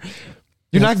an hour?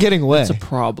 You're not getting away. That's a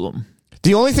problem.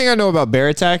 The only thing I know about bear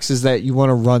attacks is that you want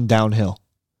to run downhill.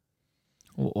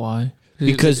 Why?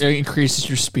 Because it increases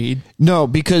your speed. No,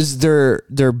 because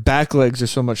their back legs are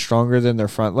so much stronger than their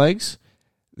front legs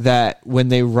that when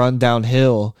they run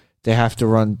downhill, they have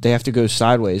to go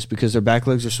sideways because their back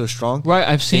legs are so strong. Right,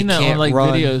 I've seen that on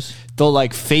videos. They'll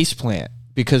face plant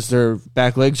because their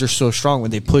back legs are so strong. When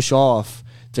they push off,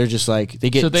 they're just they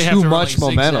get too much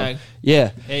momentum. Zigzag.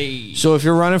 Yeah. Hey. So if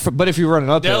you're running but if you're running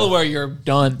uphill, Delaware, you're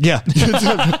done. Yeah.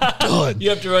 Done.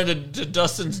 You have to run to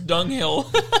Dustin's dunghill.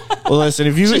 Well, listen,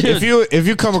 if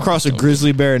you come across a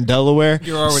grizzly bear in Delaware,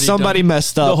 somebody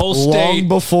messed up the whole state, long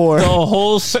before. The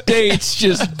whole state's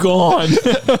just gone.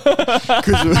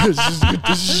 Because it's just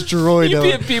destroyed. You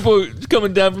get people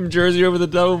coming down from Jersey over the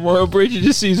Delaware Bridge and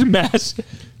just sees mass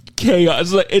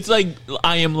chaos. It's like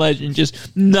I Am Legend,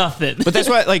 just nothing. But that's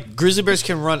why grizzly bears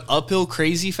can run uphill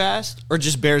crazy fast, or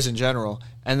just bears in general.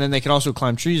 And then they can also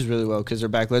climb trees really well because their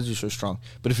back legs are so strong.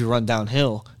 But if you run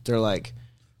downhill, they're like...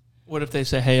 What if they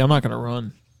say, hey, I'm not going to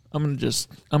run. I'm going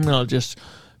to just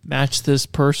match this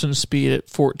person's speed at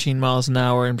 14 miles an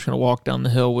hour. And I'm just going to walk down the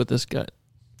hill with this guy.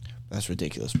 That's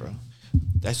ridiculous, bro.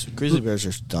 Grizzly bears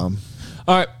are dumb.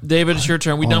 All right, David, it's your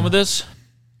turn. We done with this?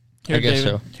 Here, I guess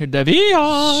David. so. Here, David.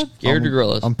 Scared of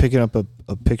gorillas. I'm picking up a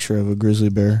picture of a grizzly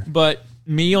bear. But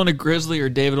me on a grizzly or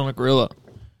David on a gorilla?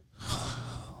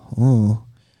 Oh.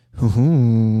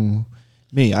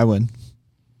 Me, I win.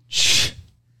 Shh.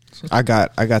 I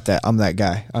got that. I'm that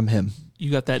guy. I'm him. You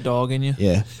got that dog in you?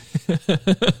 Yeah.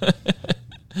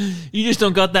 You just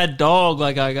don't got that dog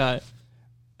like I got.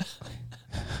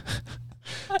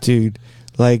 Dude,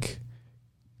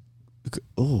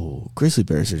 grizzly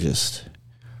bears are just...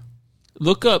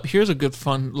 Look up. Here's a good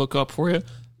fun look up for you.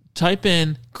 Type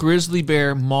in grizzly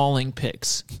bear mauling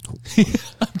pics.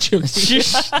 I'm joking.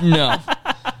 No.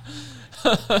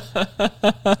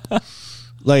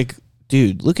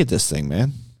 Dude, look at this thing,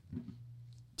 man.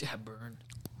 Dad burn.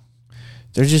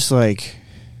 They're just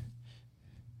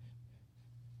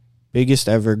biggest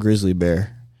ever grizzly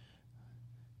bear.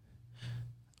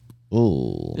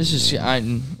 Oh, this is all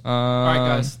right,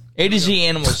 guys. A to Z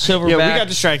animals. Silverback. Yeah, we got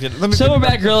distracted.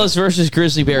 Silverback gorillas versus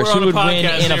grizzly bears. Who would win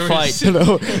in a fight?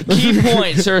 Key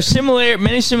points. There are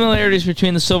many similarities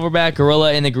between the silverback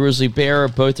gorilla and the grizzly bear.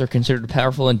 Both are considered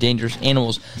powerful and dangerous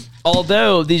animals.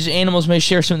 Although these animals may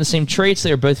share some of the same traits,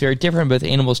 they are both very different. Both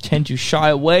animals tend to shy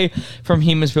away from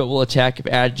humans, but will attack if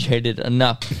agitated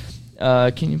enough.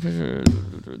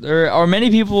 There are many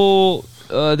people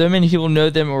know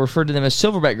them or refer to them as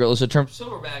silverback gorillas. The term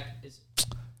silverback is...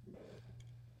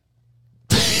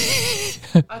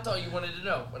 I thought you wanted to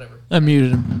know. Whatever. I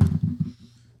muted him.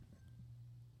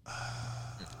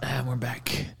 And we're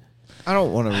back. I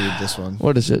don't want to read this one.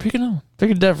 What is it? Pick it up.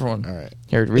 Pick a different one. All right.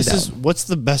 Here, read that. What's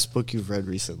the best book you've read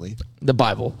recently? The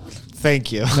Bible.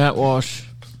 Thank you. Matt Walsh.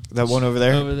 That one over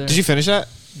there? Did you finish that?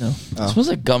 No. Oh. It smells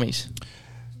like gummies.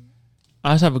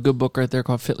 I just have a good book right there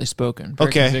called Fitly Spoken. Very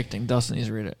okay. convicting. Dustin needs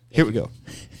to read it. Here we go.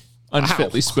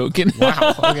 Unfitly spoken.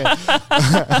 Wow.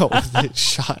 Okay.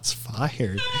 Shots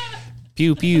fired.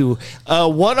 Pew, pew.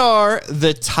 What are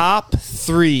the top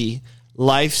 3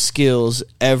 life skills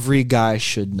every guy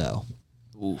should know?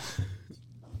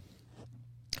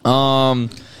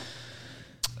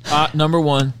 Number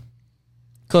one,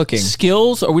 cooking.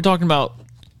 Skills? Are we talking about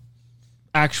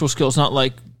actual skills, not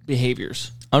like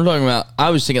behaviors? I'm talking about, I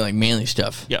was thinking like manly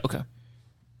stuff. Yeah, okay.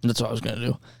 That's what I was going to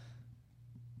do.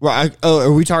 Right.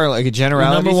 Are we talking like a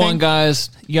generality Number one, thing?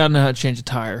 guys, you got to know how to change a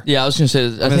tire. Yeah, I was going to say,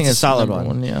 I think that's a it's solid number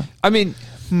one. Yeah. I mean,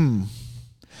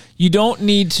 You don't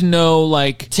need to know,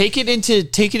 like... take it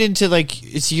into like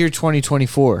it's year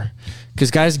 2024.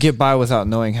 Because guys get by without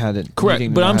knowing how to...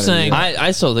 Correct, but I'm saying...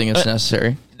 I still think it's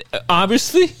necessary.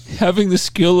 Obviously, having the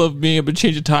skill of being able to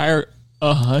change a tire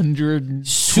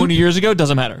 120 years ago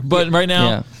doesn't matter. But right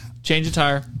now, change a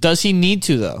tire. Does he need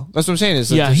to, though? That's what I'm saying.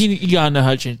 Is Yeah, you got to know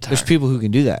how to change a tire. there's people who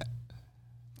can do that.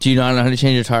 Do you not know how to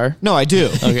change a tire? No, I do.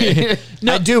 Okay.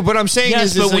 I do, but I'm saying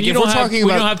Yes, but when you don't have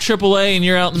AAA and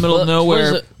you're out in the middle of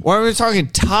nowhere... Well, we're talking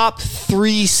top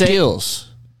 3 skills.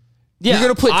 Yeah, You're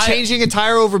going to put changing a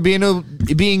tire over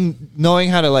knowing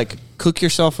how to, like, cook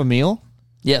yourself a meal?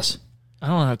 Yes. I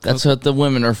don't know how to cook. That's what the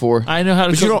women are for. I know how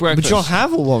to cook breakfast. But you don't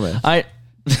have a woman.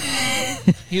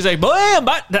 He's like, boy,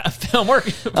 I'm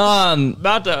working.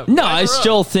 About to... No, I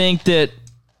still think that...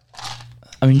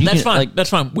 I mean, that's fine. Like,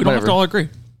 that's fine. We don't have to all agree.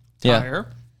 Tire.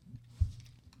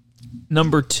 Yeah.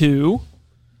 Number 2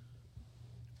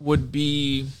 would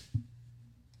be...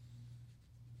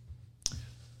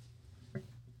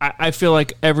 I feel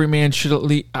like every man should at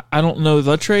least... I don't know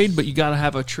the trade, but you got to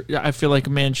have a... I feel like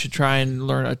a man should try and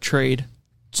learn a trade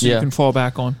so you can fall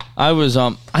back on. I was...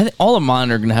 I think all of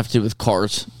mine are going to have to do with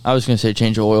cars. I was going to say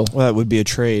change oil. Well, that would be a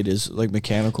trade, is like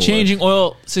mechanical Changing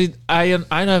oil. See, I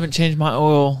haven't changed my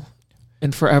oil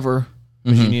in forever.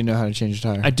 But you need to know how to change a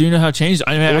tire. I do know how to change it.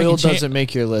 I mean, oil doesn't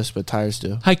make your list, but tires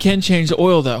do. I can change the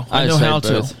oil, though. I know how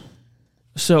to.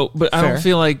 So, but I don't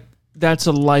feel like that's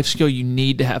a life skill you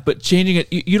need to have. But changing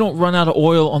it, you don't run out of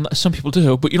oil on some people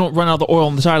do, but you don't run out of the oil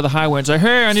on the side of the highway and say,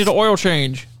 hey, I need an oil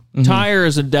change. Tire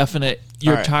is indefinite.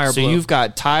 Your tire So you've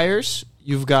got tires,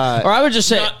 you've got... Or I would just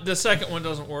say... the second one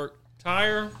doesn't work.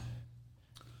 Tire.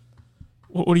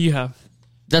 What do you have?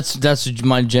 That's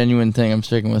my genuine thing. I'm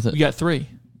sticking with it. You got 3.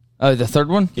 Oh, the third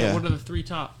one? Yeah. What are the 3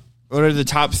 top? What are the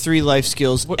top 3 life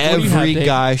skills What do every you have, Dave?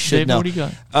 guy should Dave, know? what do you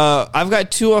got? I've got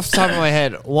 2 off the top of my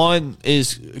head. One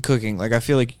is cooking. Like, I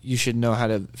feel like you should know how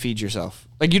to feed yourself.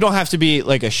 Like, you don't have to be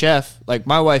like a chef. Like,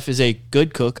 my wife is a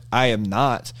good cook. I am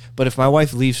not. But if my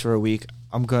wife leaves for a week,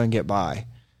 I'm going to get by.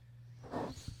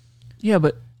 Yeah,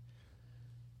 but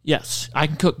yes, I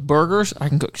can cook burgers. I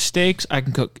can cook steaks. I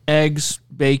can cook eggs,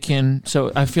 bacon.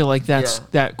 So I feel like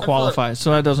that qualifies.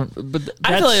 So that doesn't. But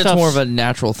I feel like it's more of a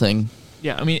natural thing.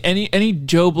 Yeah, I mean, any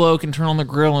Joe Blow can turn on the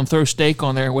grill and throw steak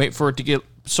on there and wait for it to get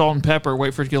salt and pepper,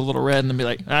 wait for it to get a little red, and then be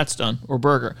like, that's done, or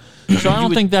burger. So I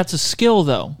don't think that's a skill,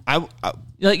 though.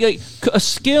 Like a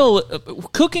skill,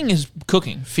 cooking is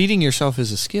cooking. Feeding yourself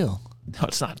is a skill. No,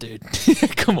 it's not, dude.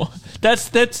 Come on,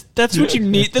 that's what you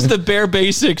need. That's the bare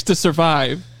basics to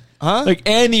survive. Huh? Like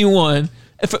anyone,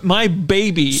 if my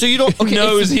baby, so you don't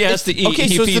knows he has to eat. Okay,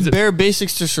 so it's the bare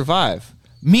basics to survive.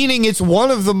 Meaning it's one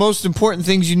of the most important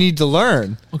things you need to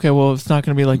learn. Okay, well, it's not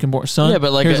going to be like important. Son, yeah,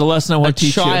 but like here's a lesson I want to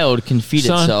teach you. A child can feed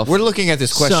itself. We're looking at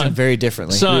this question very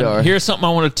differently. Son, here's something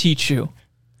I want to teach you.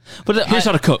 But here's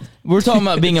how to cook. We're talking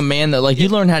about being a man that, like, you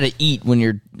learn how to eat when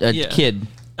you're a kid.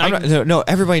 No,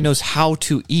 everybody knows how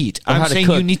to eat. I'm saying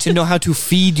you need to know how to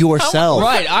feed yourself.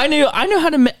 Right. I know how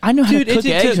to cook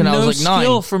eggs when I was like 9. It's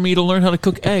skill for me to learn how to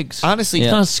cook eggs. Honestly,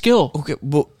 it's not a skill. Okay,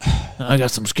 well, I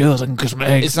got some skills. I can cook some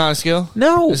eggs. It's not a skill?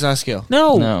 No. It's not a skill?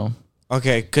 No.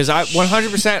 Okay, because I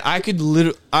 100%, I could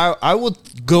literally, I will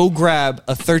go grab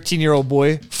a 13-year-old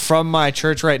boy from my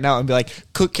church right now and be like,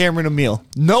 cook Cameron a meal.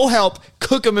 No help,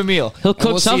 cook him a meal. He'll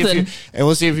cook something. And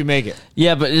we'll see if you make it.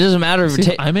 Yeah, but it doesn't matter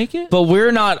if I make it. But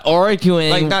we're not arguing.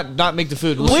 Like, not make the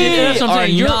food. We'll see if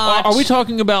are we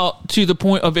talking about to the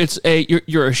point of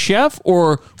you're a chef,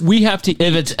 or we have to eat?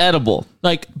 If it's edible.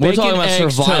 Like, we're bacon, talking about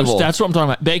eggs, survival. Toast. That's what I'm talking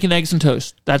about. Bacon, eggs, and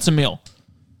toast. That's a meal.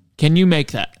 Can you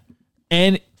make that?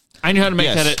 And I knew how to make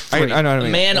that at 3. I know how to make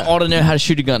a man ought to know how to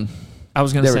shoot a gun. I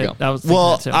was going to say that. I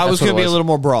was going to be a little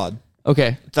more broad.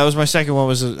 Okay, that was my second one.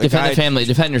 Was defend the family,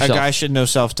 defend yourself. A guy should know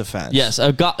self-defense. Yes,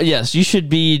 yes, you should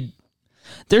be.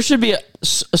 There should be a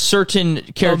certain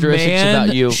characteristics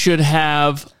about you. Should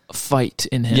have fight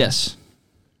in him. Yes.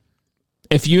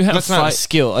 If you have that's not a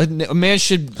skill. A man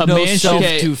should know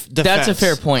self-defense. That's a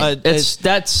fair point. That's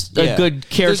a good character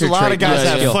trait. There's a lot of guys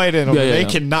that fight in them. Yeah, they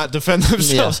cannot defend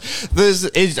themselves.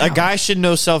 A guy should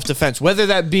know self-defense, whether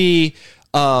that be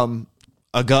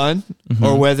a gun,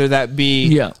 or whether that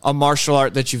be a martial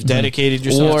art that you've dedicated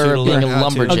yourself to being a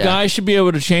lumberjack. A guy should be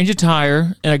able to change a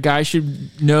tire, and a guy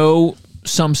should know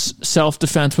some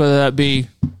self-defense, whether that be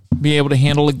able to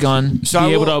handle a gun,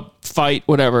 able to fight,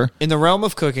 whatever. In the realm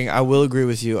of cooking, I will agree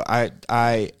with you. I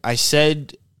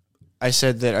said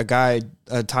that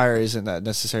a tire isn't that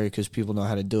necessary because people know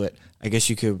how to do it. I guess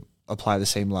you could apply the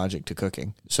same logic to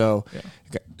cooking. So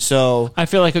I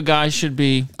feel like a guy should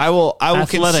be. I will athletic.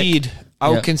 concede. I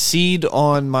will concede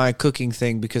on my cooking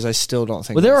thing because I still don't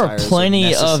think. Well, there are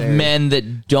plenty of men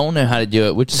that don't know how to do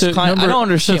it, which is I don't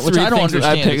understand. Which I don't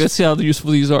understand. Let's see how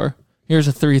useful these are. Here's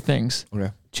the 3 things.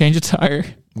 Okay. Change a tire.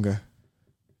 Okay.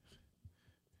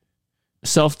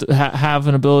 Have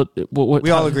an ability.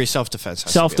 We all agree self-defense.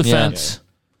 Self-defense.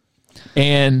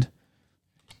 And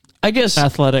I guess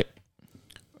athletic.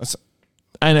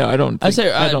 I know. I don't. I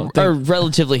say are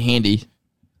relatively handy.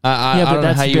 I but don't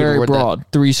that's know how very you broad.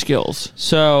 That. 3 skills.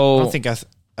 So I don't think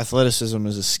athleticism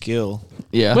is a skill.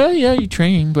 Yeah. Well, yeah, you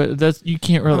train, but you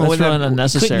can't really. That's really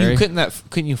unnecessary.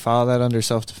 Couldn't you file that under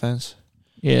self-defense?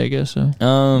 Yeah, I guess so.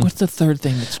 What's the 3rd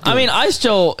thing that's good? I mean, I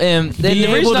still am. Be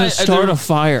able to start a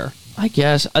fire. I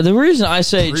guess the reason I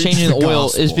say changing the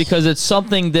oil is because it's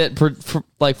something that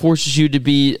forces you to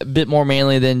be a bit more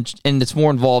manly and it's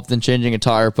more involved than changing a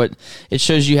tire. But it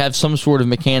shows you have some sort of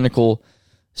mechanical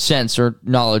sense or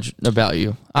knowledge about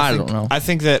you. I don't know. I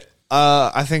think that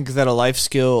a life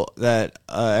skill that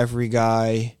every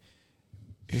guy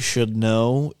should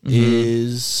know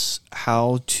is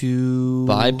how to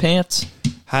buy pants,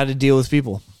 how to deal with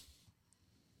people.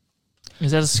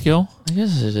 Is that a skill? I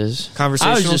guess it is.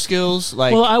 Conversational skills.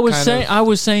 I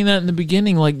was saying that in the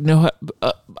beginning.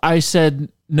 I said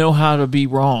know how to be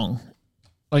wrong.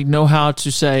 Like know how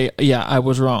to say, yeah, I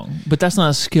was wrong, but that's not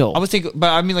a skill. I would think,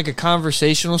 but I mean, like a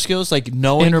conversational skills, like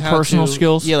knowing interpersonal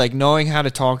skills. Yeah, like knowing how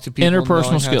to talk to people.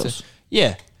 Interpersonal skills.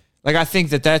 Like I think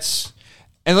that's,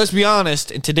 and let's be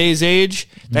honest, in today's age,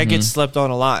 that gets slept on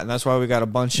a lot, and that's why we got a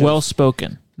bunch of well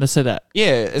spoken. Let's say that.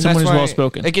 Yeah, and someone who's well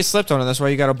spoken. It gets slept on, and that's why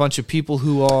you got a bunch of people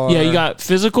who are. Yeah, you got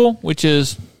physical, which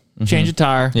is change a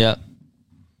tire. Yeah.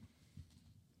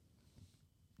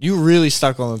 You really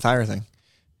stuck on the tire thing.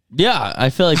 Yeah,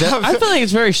 I feel like that. I feel like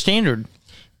it's very standard.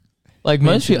 Like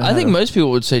most people, I think most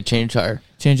people would say change tire.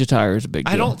 Change a tire is a big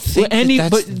deal. I don't think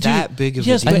that's that big of a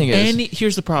deal. Yes, but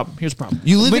here's the problem.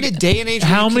 You live in a day and age.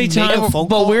 How many times?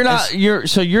 But we're not.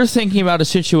 You're thinking about a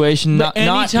situation, not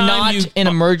an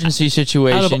emergency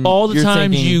situation. Out of all the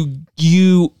times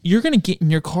you're going to get in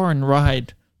your car and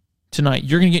ride tonight.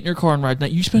 You're going to get in your car and ride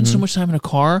tonight. You spend so much time in a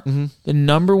car. The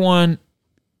number one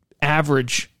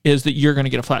average is that you're going to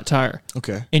get a flat tire.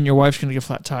 Okay. And your wife's going to get a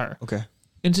flat tire. Okay.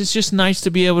 And it's just nice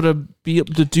to be able to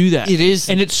do that. It is.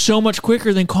 And it's so much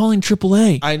quicker than calling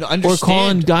AAA. I understand. Or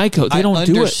calling Geico. They don't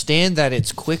do it. I understand that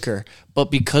it's quicker,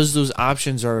 but because those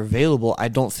options are available, I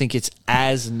don't think it's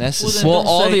as necessary. Well,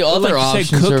 all the other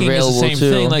options are available too.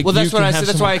 Thing. Like well, that's what I said.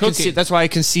 That's why I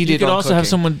conceded. You could also have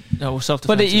someone. No,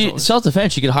 self-defense. But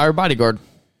self-defense, you could hire a bodyguard.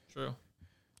 True.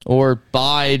 Or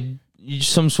buy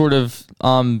some sort of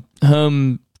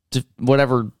home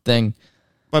whatever thing.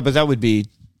 But that would be.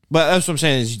 But that's what I'm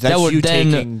saying is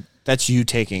that's you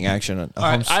taking action.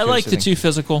 I like the 2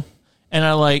 physical, and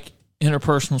I like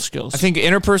interpersonal skills. I think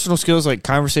interpersonal skills, like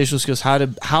conversational skills, how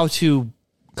to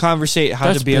conversate, how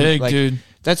that's to be big, like, dude.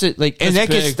 That's it. Like, and that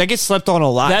gets slept on a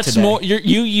lot. That's today. more.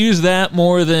 You use that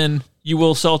more than you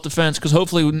will self-defense, because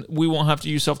hopefully we won't have to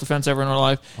use self-defense ever in our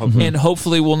life, and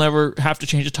hopefully we'll never have to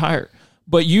change a tire.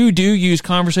 But you do use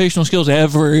conversational skills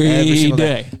every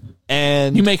day.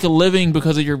 And you make a living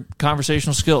because of your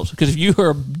conversational skills. Because if you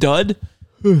are a dud,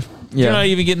 you're not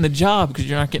even getting the job because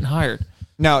you're not getting hired.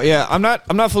 No, yeah, I'm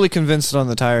not fully convinced on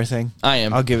the tire thing. I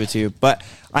am. I'll give it to you, but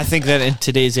I think that in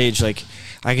today's age, like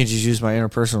I can just use my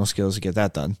interpersonal skills to get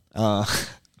that done.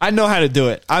 I know how to do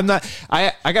it. I'm not.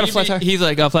 I got a flat tire. He's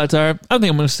like, got a flat tire. I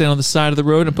think I'm going to stand on the side of the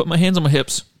road and put my hands on my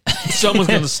hips. Someone's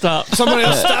going to stop.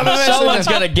 Someone's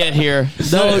going to get here.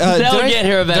 They'll get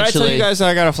here eventually. Did I tell you guys that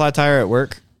I got a flat tire at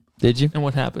work? Did you? And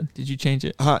what happened? Did you change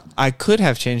it? I could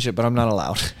have changed it, but I'm not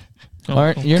allowed. All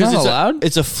right, you're not allowed?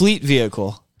 It's a fleet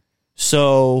vehicle.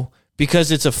 So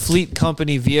because it's a fleet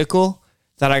company vehicle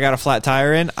that I got a flat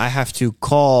tire in, I have to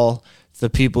call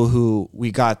the people who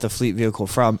we got the fleet vehicle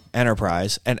from,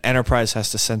 Enterprise, and Enterprise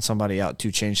has to send somebody out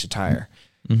to change the tire.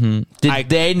 Mm-hmm. Did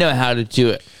they know how to do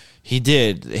it? He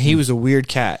did. He was a weird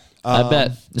cat. I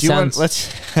bet.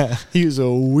 He was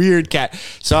a weird cat.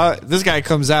 So this guy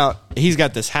comes out. He's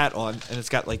got this hat on, and it's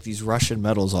got like these Russian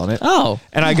medals on it. Oh,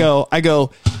 and I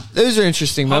go. Those are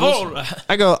interesting medals.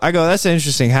 I go. That's an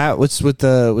interesting hat. What's with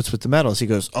the medals? He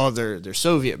goes, oh, they're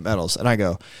Soviet medals. And I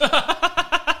go,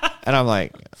 And I'm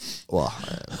like, well,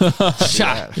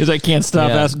 because I can't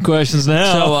stop asking questions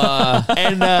now. So,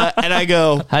 and I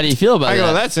go, how do you feel about that? I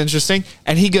go, that's interesting.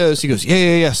 And he goes,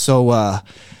 yeah. So,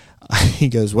 he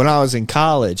goes, when I was in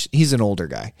college, he's an older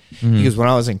guy. Mm-hmm. He goes, when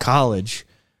I was in college,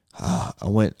 I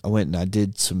went and I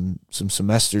did some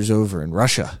semesters over in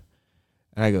Russia.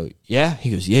 And I go, yeah.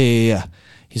 He goes, yeah.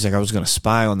 He's like, I was going to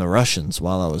spy on the Russians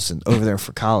while I was over there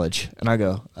for college. And I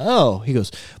go, oh. He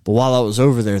goes, but while I was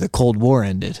over there, the Cold War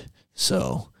ended.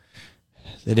 So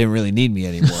they didn't really need me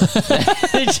anymore.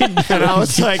 And I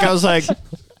was like,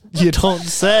 you don't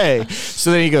say.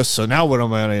 So then he goes, so now what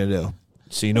am I going to do?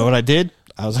 So you know what I did?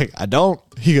 I was like, I don't.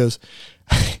 He goes,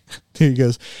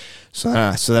 so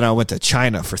then I went to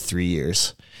China for 3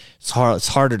 years. It's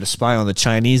harder to spy on the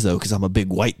Chinese, though, because I'm a big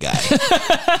white guy.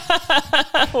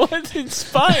 What's it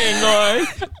spying on?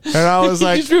 And I was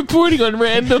like, he's reporting on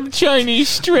random Chinese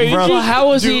strangers. Bro,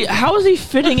 how is he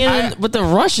fitting in with the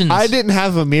Russians? I didn't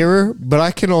have a mirror, but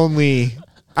I can only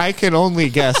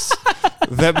guess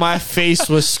that my face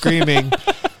was screaming,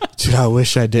 dude, I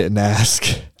wish I didn't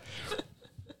ask.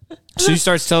 So he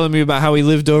starts telling me about how he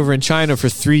lived over in China for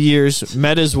 3 years,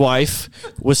 met his wife,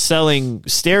 was selling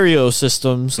stereo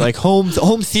systems, like home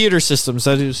theater systems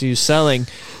that he was selling.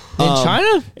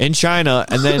 In China.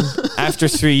 And then after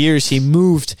 3 years, he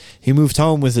moved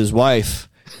home with his wife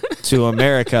to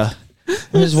America.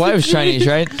 His wife's Chinese,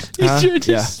 right? He's trying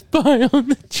to spy on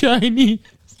the Chinese.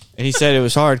 And he said it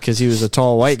was hard because he was a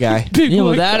tall white guy.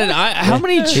 How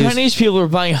many Chinese people are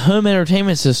buying home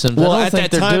entertainment systems? Well, I don't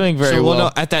think they're doing very well.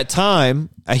 No, at that time,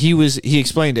 he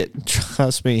explained it.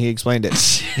 Trust me, he explained it.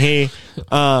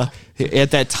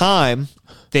 At that time,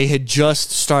 they had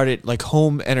just started like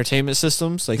home entertainment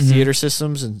systems, like theater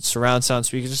systems and surround sound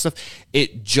speakers and stuff.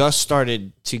 It just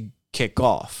started to kick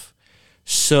off.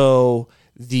 So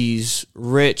these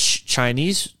rich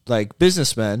Chinese like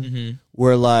businessmen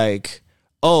were like,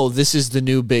 oh, this is the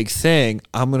new big thing.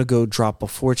 I'm going to go drop a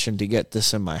fortune to get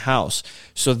this in my house.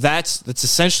 So that's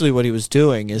essentially what he was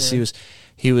doing is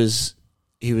he was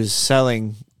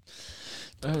selling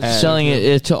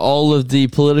it to all of the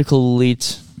political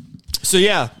elites. So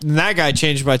that guy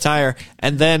changed my tire,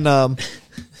 and then that's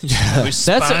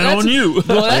on you.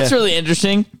 Well, that's really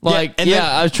interesting. Like,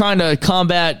 I was trying to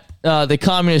combat the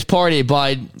Communist Party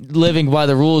by living by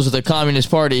the rules of the Communist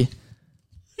Party.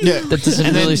 Yeah, that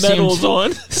doesn't really seem.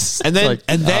 On. And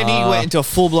then he went into a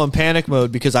full blown panic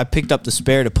mode because I picked up the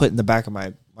spare to put in the back of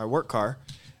my work car,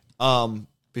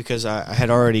 because I had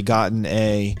already gotten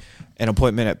an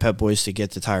appointment at Pep Boys to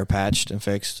get the tire patched and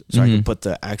fixed, so I could put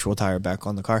the actual tire back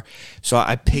on the car. So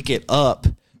I pick it up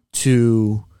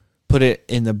to put it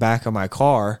in the back of my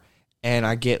car, and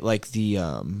I get like the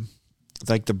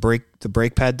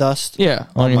brake pad dust, on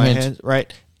my your hands,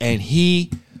 right? And he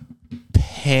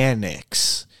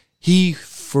panics. He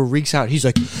freaks out. He's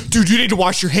like, dude, you need to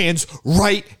wash your hands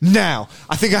right now.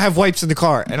 I think I have wipes in the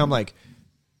car. And I'm like,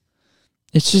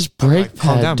 it's just brake pad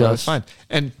calm down, dust. bro. It's fine.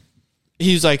 And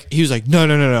he was like,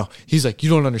 no. He's like, you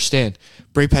don't understand.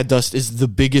 Brake pad dust is the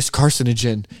biggest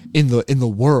carcinogen in the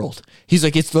world. He's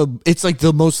like, it's like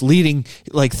the most leading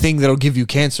like thing that'll give you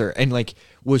cancer. And like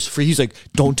he's like,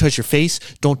 don't touch your face,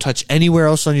 don't touch anywhere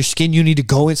else on your skin. You need to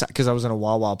go inside, because I was in a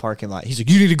Wawa parking lot. He's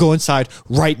like, you need to go inside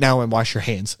right now and wash your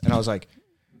hands. And I was like,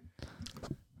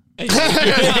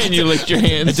 and you licked your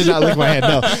hands. I did not lick my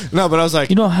hand. No, but I was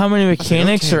like, you know how many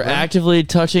mechanics are actively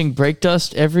touching brake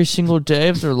dust every single day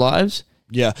of their lives?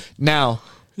 Yeah. Now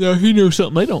he knows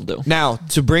something they don't do. Now,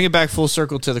 to bring it back full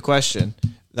circle to the question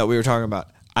that we were talking about,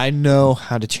 I know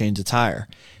how to change a tire.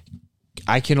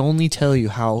 I can only tell you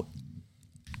how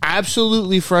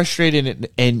absolutely frustrated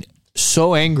and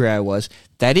so angry I was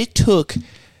that it took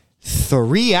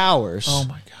 3 hours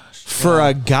for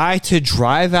a guy to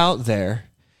drive out there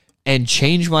and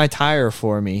change my tire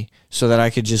for me so that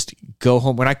I could just go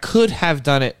home. When I could have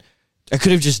done it, I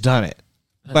could have just done it.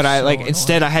 But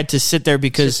instead I had to sit there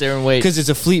and wait. Because it's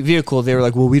a fleet vehicle. They were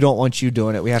like, well, we don't want you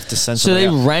doing it. We have to send somebody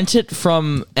So they rent it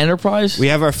from Enterprise? We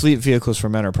have our fleet vehicles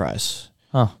from Enterprise.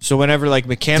 Huh. So whenever like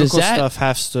mechanical stuff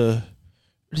has to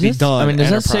be done, I mean, does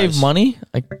that save money?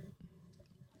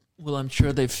 Well, I'm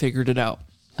sure they've figured it out.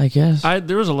 I guess.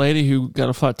 There was a lady who got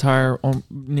a flat tire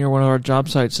near one of our job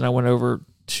sites, and I went over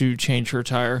to change her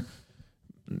tire.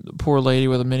 Poor lady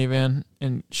with a minivan,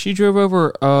 and she drove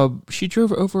over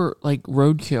like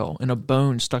roadkill and a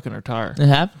bone stuck in her tire. It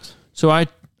happens. So I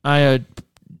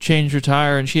changed her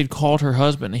tire, and she had called her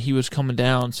husband, and he was coming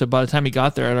down. So by the time he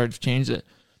got there, I'd already changed it.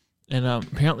 And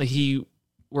apparently he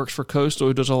works for Coastal,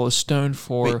 who does all the stone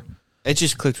for. Wait, it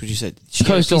just clicked what you said.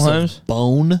 Coastal Homes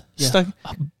bone stuck.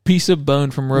 A piece of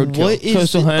bone from roadkill.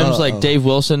 Coastal Homes, like Dave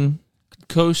Wilson.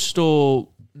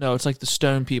 Coastal. No, it's like the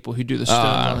stone people who do the stone.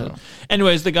 I don't know.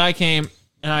 Anyways, the guy came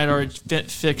and I had already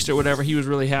fixed it, whatever. He was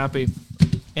really happy,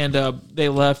 and they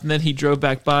left. And then he drove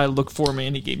back by, looked for me,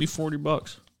 and he gave me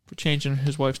 $40 for changing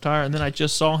his wife's tire. And then I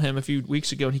just saw him a few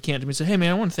weeks ago, and he came to me and said, "Hey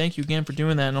man, I want to thank you again for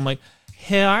doing that." And I'm like,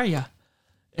 "How are ya?"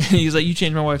 And he's like, "You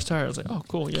changed my wife's tire." I was like, "Oh,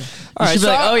 cool, yeah." All right, so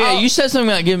like, you said something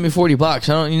about giving me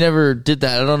 $40. You never did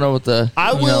that. I don't know what the.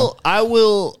 I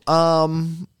will.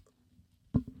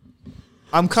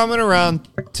 I'm coming around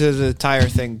to the tire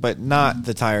thing, but not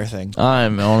the tire thing.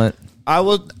 I'm on it. I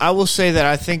will say that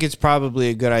I think it's probably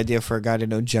a good idea for a guy to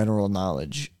know general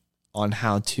knowledge on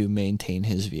how to maintain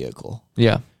his vehicle.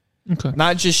 Yeah. Okay.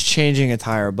 Not just changing a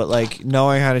tire, but like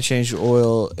knowing how to change the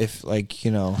oil, if like,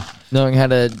 you know, knowing how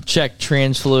to check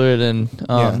trans fluid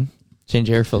and change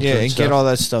air filter. Yeah, and get all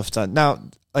that stuff done. Now,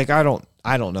 like I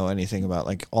don't know anything about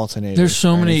like alternators. There's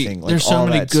so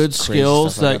many good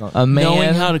skills that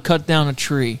knowing how to cut down a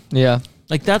tree. Yeah.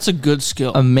 Like that's a good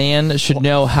skill. A man should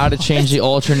know how to change the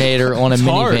alternator on a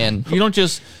minivan. You don't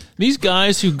just these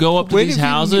guys who go up to these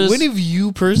houses. When have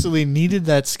you personally needed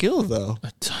that skill though?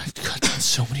 I've cut down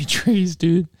so many trees,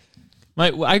 dude.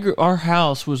 Our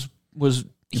house was heated.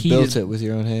 You built it with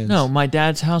your own hands. No, my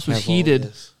dad's house was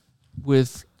heated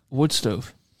with wood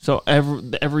stove. So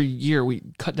every year we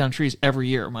cut down trees every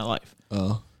year of my life.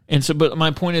 Oh. And so, but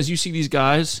my point is, you see these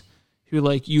guys who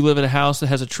like you live at a house that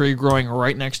has a tree growing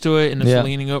right next to it and it's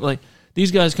leaning over. Like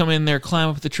these guys come in there, climb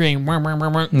up the tree, and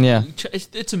yeah,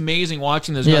 it's amazing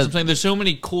watching those guys. I'm saying there's so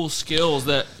many cool skills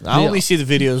that I only see the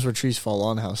videos where trees fall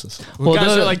on houses. Well,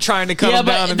 guys are like trying to cut them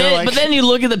down, and they're like, but then you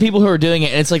look at the people who are doing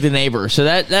it, and it's like the neighbor. So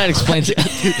that explains it.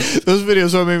 Those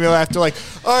videos will make me laugh. They're like,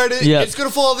 all right, it's gonna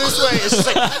fall this way. It's just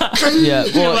like,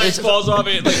 well, it falls off,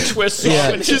 it like twists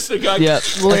off, and just the guy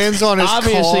lands on his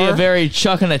obviously car. A very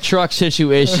chuck in a truck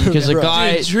situation because the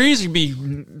guy dude, trees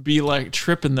would be like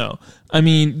tripping though. I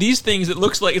mean, these things, it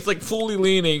looks like it's like fully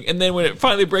leaning, and then when it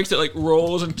finally breaks, it like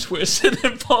rolls and twists and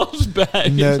then falls back.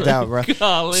 No doubt, right?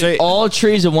 So all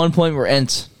trees at one point were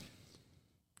Ents.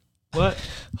 What?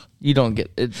 You don't get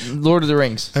it. Lord of the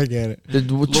Rings. I get it. The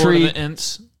Lord tree. Of the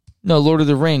Ents. No, Lord of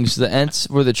the Rings. The Ents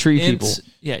were the tree people.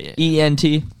 Yeah.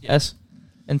 ENTS.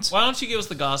 Ents. Why don't you give us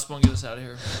the gospel and get us out of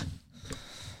here?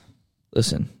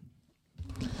 Listen.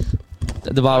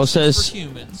 The Bible says. For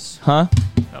humans. Huh?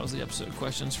 That was the episode of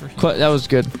questions for humans. That was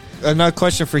good. Another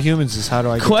question for humans is how do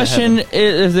I get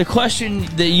the question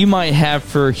that you might have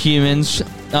for humans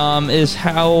is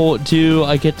how do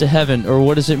I get to heaven, or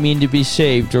what does it mean to be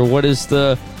saved, or what is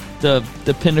the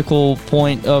pinnacle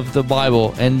point of the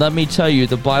Bible? And let me tell you,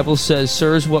 the Bible says,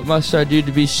 "Sirs, what must I do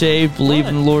to be saved? Believe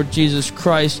in the Lord Jesus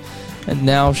Christ, and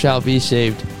thou shalt be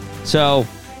saved." So,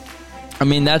 I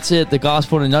mean, that's it. The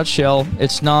gospel in a nutshell.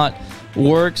 It's not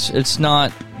works. It's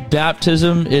not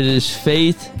baptism. It is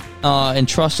faith and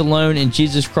trust alone in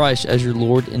Jesus Christ as your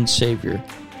Lord and Savior.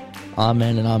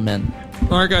 Amen and amen.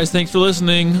 All right, guys. Thanks for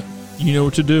listening. You know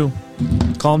what to do.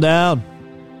 Calm down.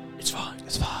 It's fine.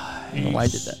 It's fine. I don't know why I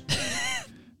did that.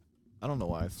 I don't know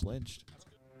why I flinched.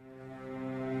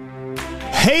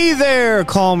 Hey there,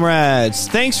 comrades.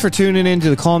 Thanks for tuning in to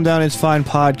the Calm Down, It's Fine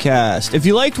podcast. If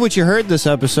you liked what you heard this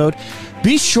episode,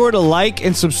 be sure to like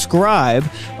and subscribe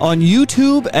on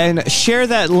YouTube and share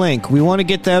that link. We want to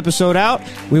get the episode out.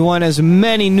 We want as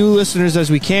many new listeners as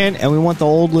we can, and we want the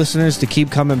old listeners to keep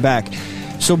coming back.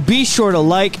 So be sure to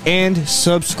like and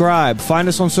subscribe. Find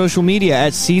us on social media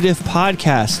at CDIF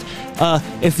Podcast.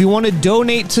 If you want to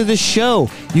donate to the show,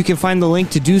 you can find the link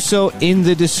to do so in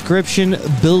the description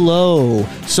below.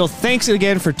 So thanks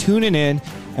again for tuning in,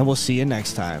 and we'll see you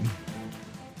next time.